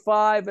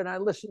 65 and I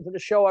listen to the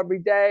show every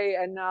day.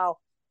 And now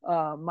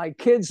my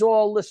kids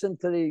all listen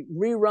to the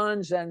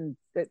reruns, and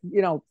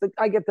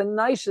I get the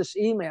nicest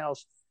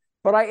emails,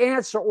 but I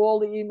answer all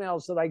the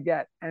emails that I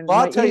get. And well,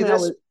 I'll tell you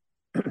this.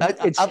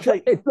 Let me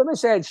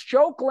say it's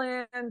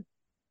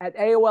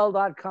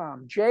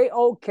jokeland@AOL.com,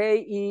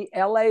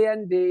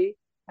 JOKELAND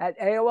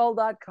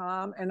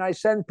 @AOL.com. And I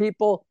send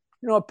people,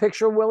 a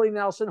picture of Willie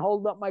Nelson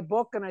holding up my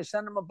book, and I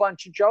send them a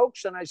bunch of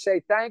jokes and I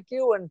say, thank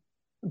you. And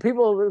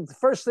people, the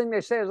first thing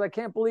they say is, I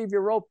can't believe you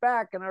wrote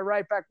back. And I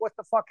write back, what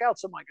the fuck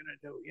else am I going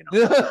to do?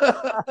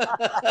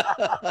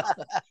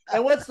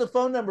 And what's the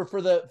phone number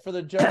for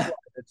the joke line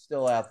that's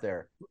still out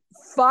there?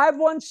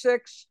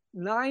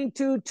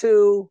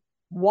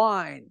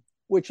 516-922-WINE,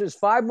 which is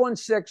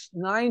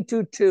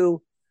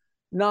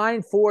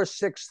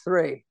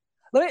 516-922-9463.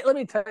 Let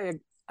me tell you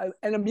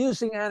an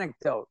amusing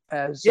anecdote,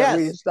 as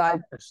Reader's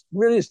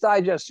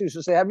Digest used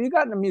to say. Have you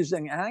got an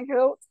amusing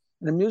anecdote,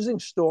 an amusing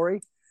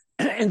story?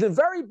 In the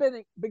very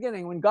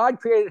beginning, when God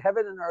created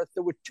heaven and earth,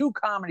 there were two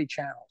comedy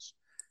channels.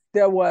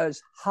 There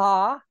was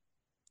Ha,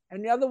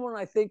 and the other one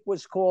I think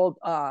was called,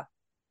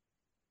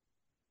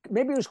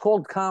 maybe it was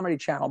called Comedy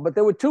Channel, but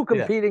there were two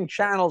competing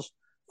channels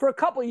for a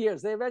couple of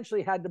years. They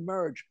eventually had to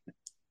merge.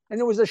 And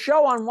there was a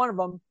show on one of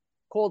them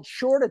called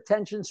Short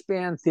Attention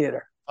Span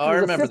Theater. Oh, I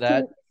remember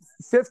that.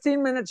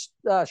 15 minutes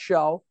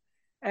show.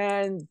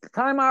 And the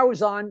time I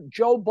was on,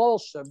 Joe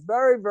Bolster,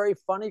 very, very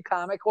funny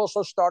comic,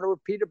 also started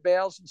with Peter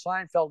Bales and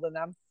Seinfeld and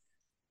them.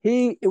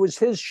 It was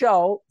his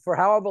show for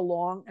however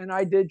long, and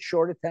I did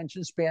Short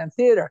Attention Span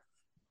Theater.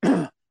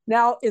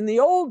 Now, in the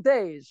old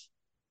days,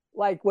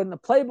 like when the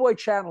Playboy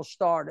Channel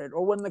started,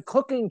 or when the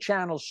Cooking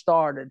Channel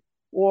started,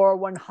 or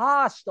when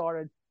Ha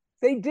started,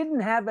 they didn't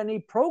have any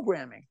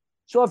programming.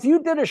 So if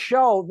you did a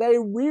show, they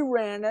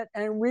reran it,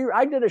 and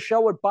I did a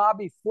show with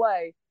Bobby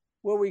Flay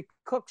where we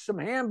cooked some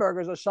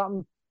hamburgers or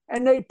something,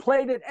 and they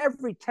played it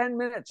every 10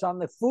 minutes on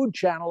the Food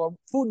Channel or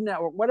Food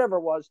Network, whatever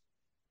it was,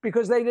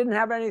 because they didn't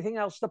have anything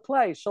else to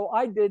play. So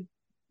I did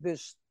the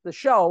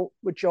show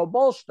with Joe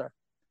Bolster.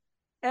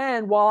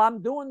 And while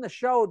I'm doing the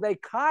show, they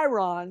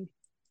chyron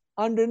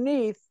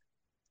underneath,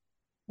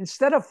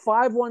 instead of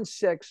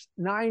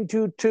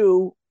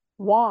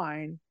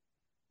 516-922-WINE,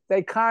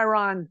 they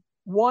chyron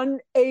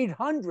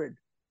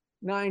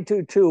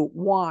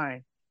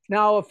 1-800-922-WINE.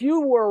 Now, if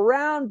you were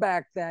around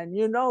back then,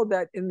 you know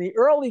that in the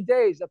early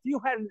days, if you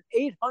had an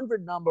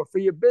 800 number for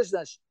your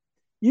business,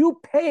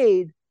 you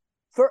paid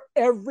for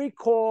every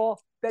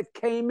call that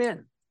came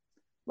in.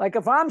 Like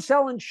if I'm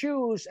selling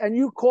shoes and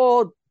you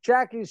called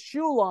Jackie's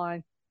shoe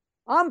line,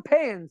 I'm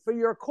paying for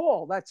your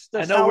call. That's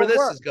I know where this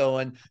is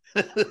going.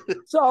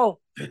 So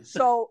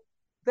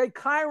they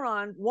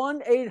chyron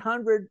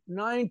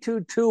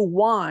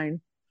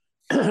 1-800-922-WINE.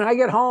 I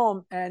get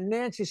home and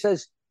Nancy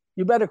says,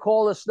 you better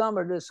call this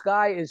number. This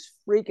guy is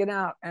freaking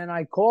out. And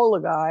I call the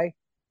guy.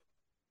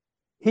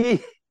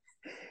 He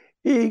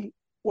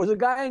was a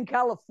guy in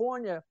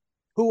California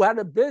who had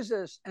a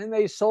business, and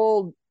they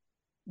sold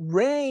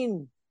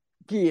rain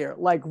gear,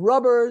 like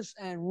rubbers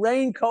and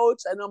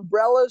raincoats and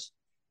umbrellas.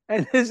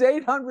 And his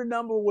 800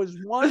 number was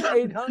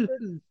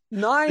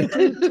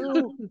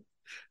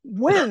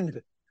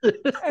 1-800-922-WIND.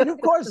 And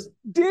of course,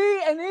 D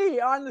and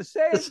E are on the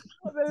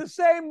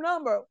same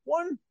number,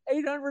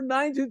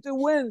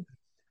 1-800-922-WIND.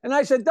 And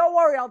I said, don't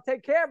worry, I'll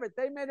take care of it.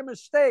 They made a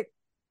mistake.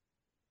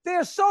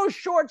 They're so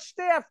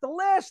short-staffed. The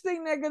last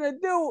thing they're going to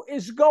do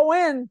is go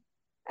in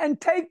and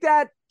take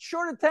that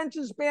Short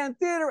Attention Span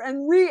Theater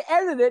and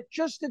re-edit it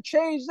just to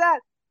change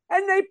that.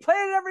 And they play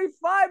it every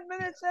 5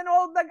 minutes, and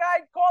the guy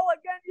call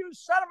again, you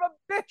son of a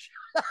bitch.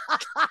 I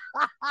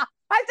said,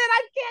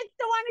 I can't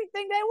do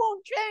anything. They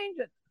won't change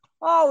it.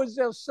 Oh, it's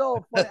just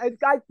so funny.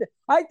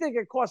 I think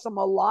it cost them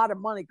a lot of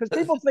money because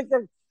people think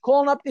they're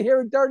calling up to hear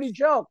a dirty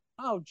joke.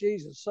 Oh,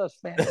 Jesus, that's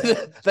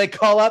fantastic. They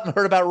call up and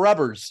heard about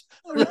rubbers.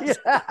 And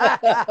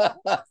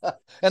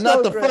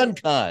not the great. fun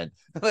kind.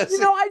 I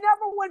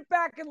never went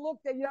back and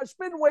looked at, it's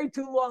been way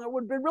too long. It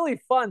would have been really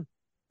fun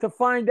to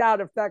find out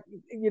if that,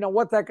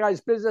 what that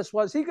guy's business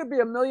was. He could be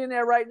a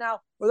millionaire right now,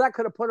 or that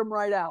could have put him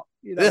right out.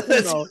 Who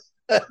knows?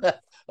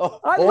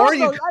 Or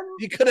you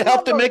could have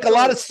helped him make a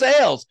lot of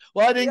sales.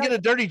 Well, I didn't get a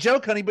dirty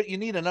joke, honey, but you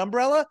need an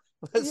umbrella?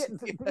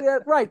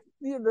 Right.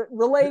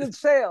 Related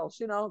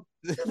sales,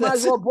 might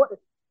as well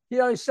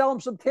you sell them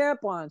some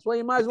tampons. Well,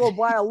 you might as well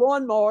buy a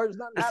lawnmower. There's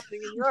nothing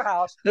happening in your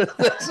house.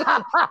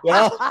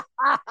 Well,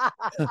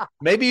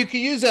 maybe you could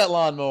use that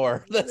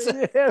lawnmower.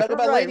 Talk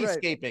about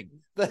ladyscaping.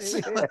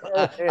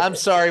 I'm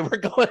sorry,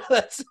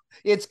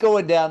 it's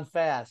going down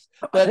fast.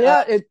 But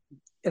it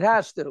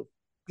has to.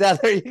 Now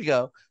there you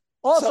go.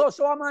 Also,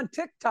 so I'm on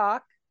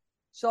TikTok.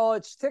 So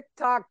it's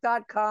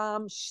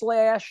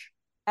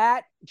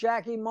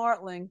tiktok.com/@Jackie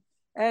Martling.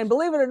 And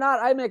believe it or not,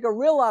 I make a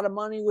real lot of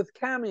money with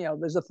Cameo.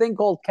 There's a thing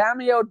called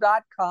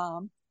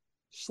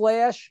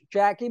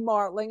cameo.com/Jackie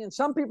Martling. And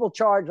some people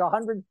charge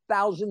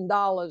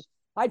 $100,000.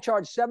 I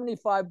charge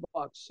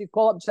 $75. You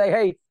call up and say,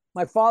 hey,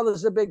 my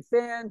father's a big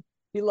fan.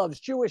 He loves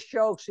Jewish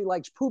jokes. He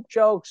likes poop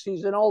jokes.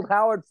 He's an old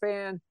Howard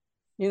fan.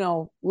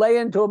 Lay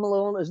into him a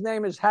little. His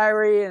name is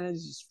Harry and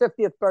his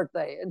 50th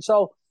birthday. And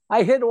so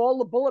I hit all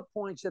the bullet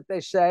points that they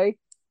say,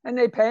 and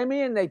they pay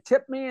me and they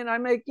tip me, and I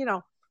make,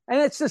 and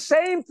it's the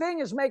same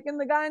thing as making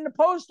the guy in the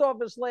post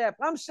office laugh.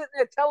 I'm sitting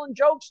there telling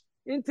jokes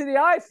into the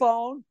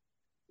iPhone,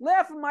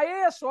 laughing my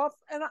ass off,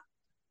 and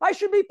I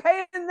should be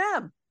paying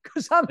them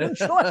because I'm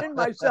enjoying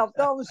myself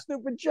telling the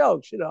stupid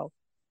jokes,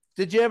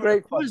 Did you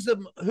ever, who's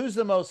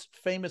the most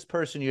famous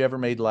person you ever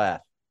made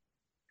laugh?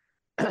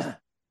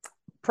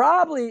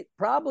 Probably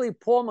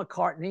Paul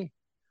McCartney,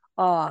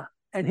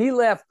 and he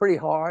laughed pretty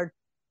hard.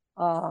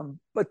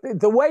 But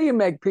the way you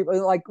make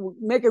people, like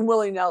making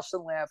Willie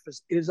Nelson laugh,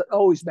 is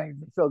always making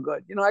me feel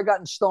good. I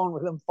gotten stoned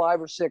with him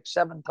 5 or 6,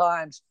 7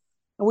 times,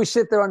 and we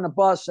sit there on the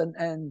bus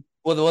and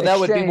well, that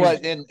would be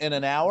what in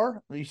an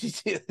hour. No,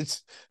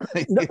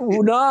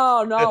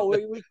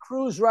 we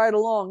cruise right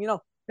along.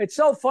 It's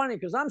so funny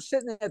because I'm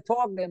sitting there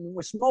talking to him and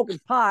we're smoking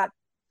pot,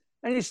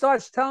 and he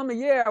starts telling me,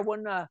 yeah,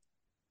 when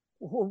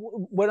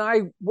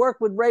I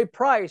worked with Ray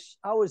Price,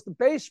 I was the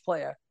bass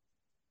player,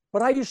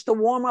 but I used to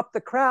warm up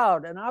the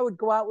crowd, and I would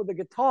go out with the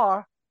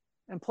guitar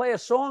and play a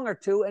song or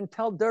two and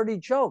tell dirty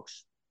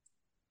jokes.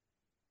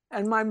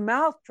 And my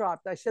mouth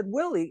dropped. I said,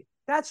 Willie,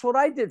 that's what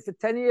I did for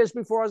 10 years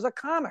before I was a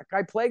comic.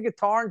 I played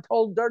guitar and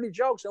told dirty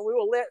jokes, and we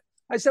were lit.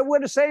 I said,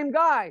 we're the same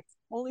guy,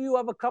 only you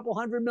have a couple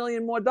 $100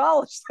 million more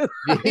dollars.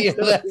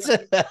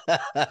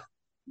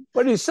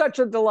 But he's such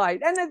a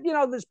delight. And then,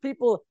 there's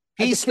people.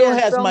 He still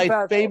has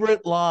my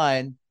favorite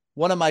line,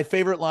 one of my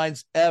favorite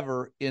lines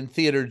ever in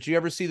theater. Did you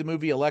ever see the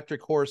movie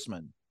Electric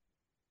Horseman?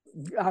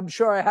 I'm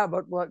sure I have,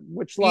 but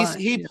which line?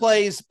 He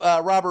plays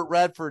Robert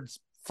Redford's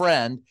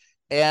friend,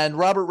 and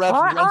Robert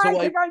Redford runs away. I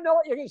think I know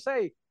what you're going to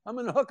say. I'm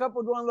going to hook up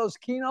with one of those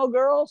Keno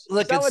girls.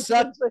 Look, and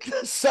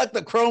suck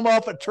the chrome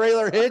off a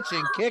trailer hitch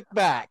and kick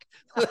back.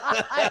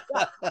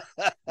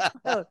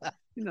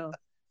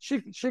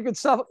 She could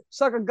suck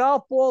a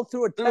golf ball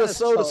through a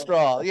soda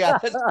straw. Yeah.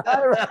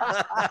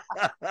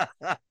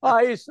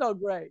 Oh, he's so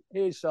great.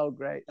 He's so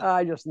great.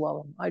 I just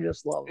love him.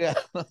 Yeah.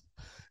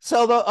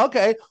 So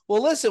okay.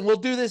 Well, listen, we'll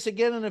do this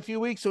again in a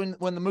few weeks when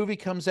the movie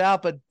comes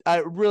out. But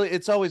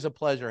it's always a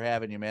pleasure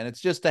having you, man.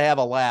 It's just to have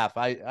a laugh.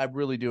 I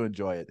really do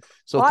enjoy it.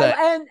 So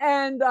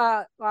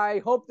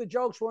I hope the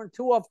jokes weren't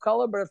too off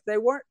color. But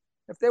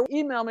if they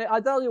email me,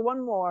 I'll tell you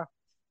one more.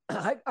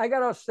 I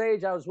got off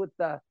stage. I was with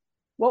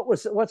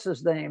what's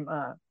his name?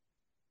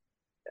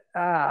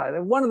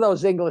 One of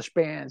those English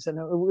bands, and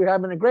we were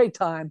having a great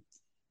time.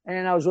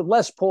 And I was with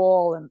Les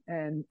Paul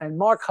and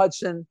Mark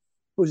Hudson,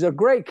 who's a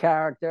great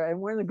character. And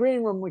we're in the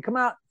green room. We come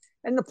out,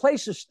 and the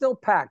place is still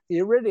packed. The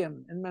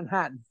Iridium in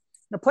Manhattan.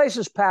 The place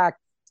is packed,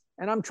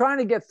 and I'm trying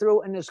to get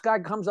through. And this guy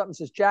comes up and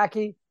says,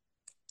 "Jackie,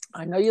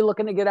 I know you're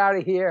looking to get out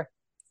of here,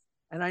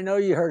 and I know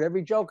you heard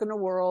every joke in the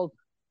world,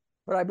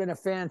 but I've been a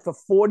fan for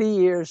 40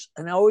 years,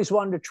 and I always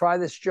wanted to try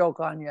this joke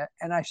on you."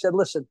 And I said,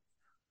 "Listen,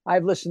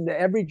 I've listened to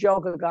every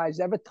joke a guy's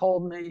ever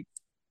told me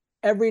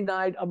every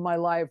night of my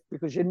life,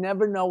 because you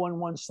never know when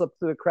one slipped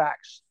through the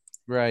cracks.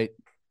 Right.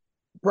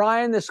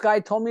 Brian, this guy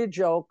told me a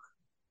joke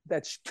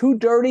that's too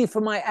dirty for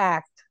my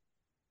act,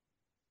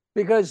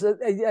 because,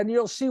 and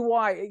you'll see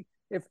why.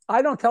 If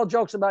I don't tell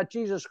jokes about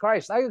Jesus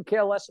Christ, I could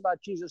care less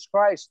about Jesus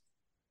Christ.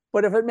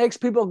 But if it makes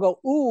people go,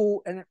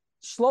 ooh, and it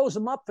slows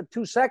them up for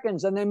 2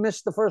 seconds and they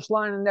miss the first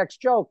line of the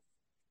next joke,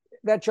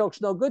 that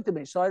joke's no good to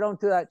me. So I don't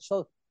do that.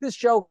 So this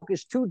joke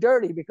is too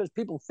dirty because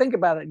people think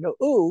about it and go,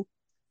 ooh.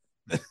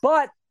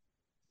 But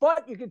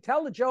you can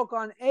tell the joke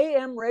on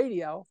AM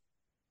radio,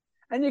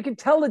 and you can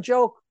tell the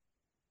joke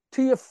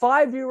to your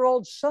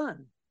 5-year-old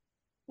son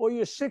or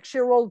your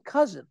 6-year-old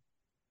cousin.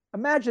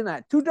 Imagine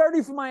that. Too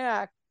dirty for my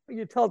act, but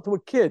you tell it to a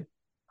kid.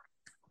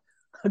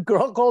 A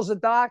girl calls the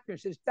doctor,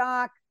 says,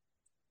 "Doc,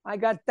 I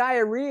got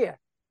diarrhea.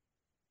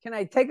 Can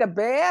I take a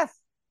bath?"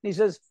 He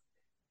says,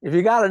 "If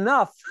you got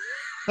enough."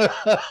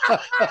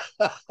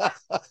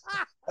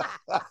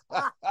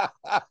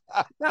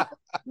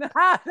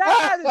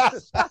 That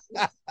is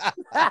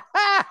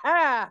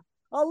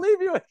I'll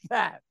leave you with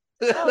that.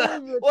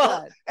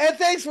 Well, and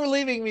thanks for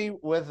leaving me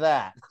with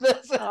that.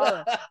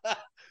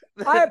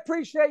 I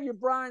appreciate you,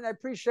 Brian. I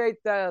appreciate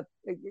that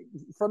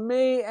from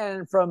me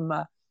and from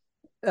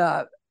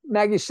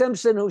Maggie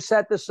Simpson, who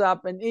set this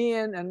up, and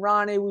Ian and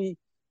Ronnie.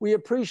 We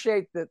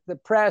appreciate the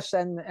press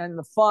and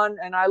the fun,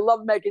 and I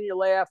love making you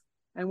laugh,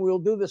 and we'll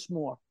do this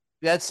more.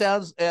 That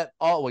sounds at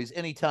always,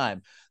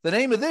 anytime. The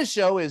name of this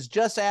show is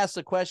Just Ask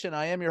the Question.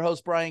 I am your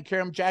host, Brian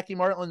Karam. Jackie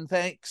Martling,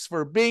 thanks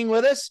for being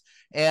with us.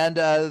 And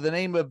the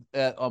name of,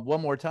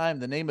 one more time,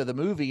 the name of the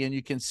movie, and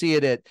you can see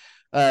it at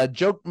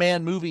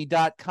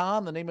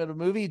jokemanmovie.com. The name of the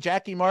movie,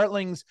 Jackie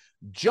Martling's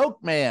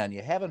Joke Man.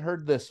 You haven't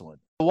heard this one.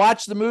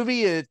 Watch the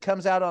movie. It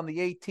comes out on the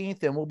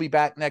 18th, and we'll be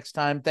back next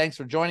time. Thanks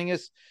for joining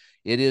us.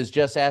 It is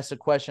Just Ask the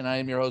Question. I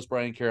am your host,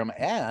 Brian Karam,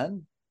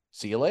 and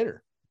see you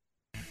later.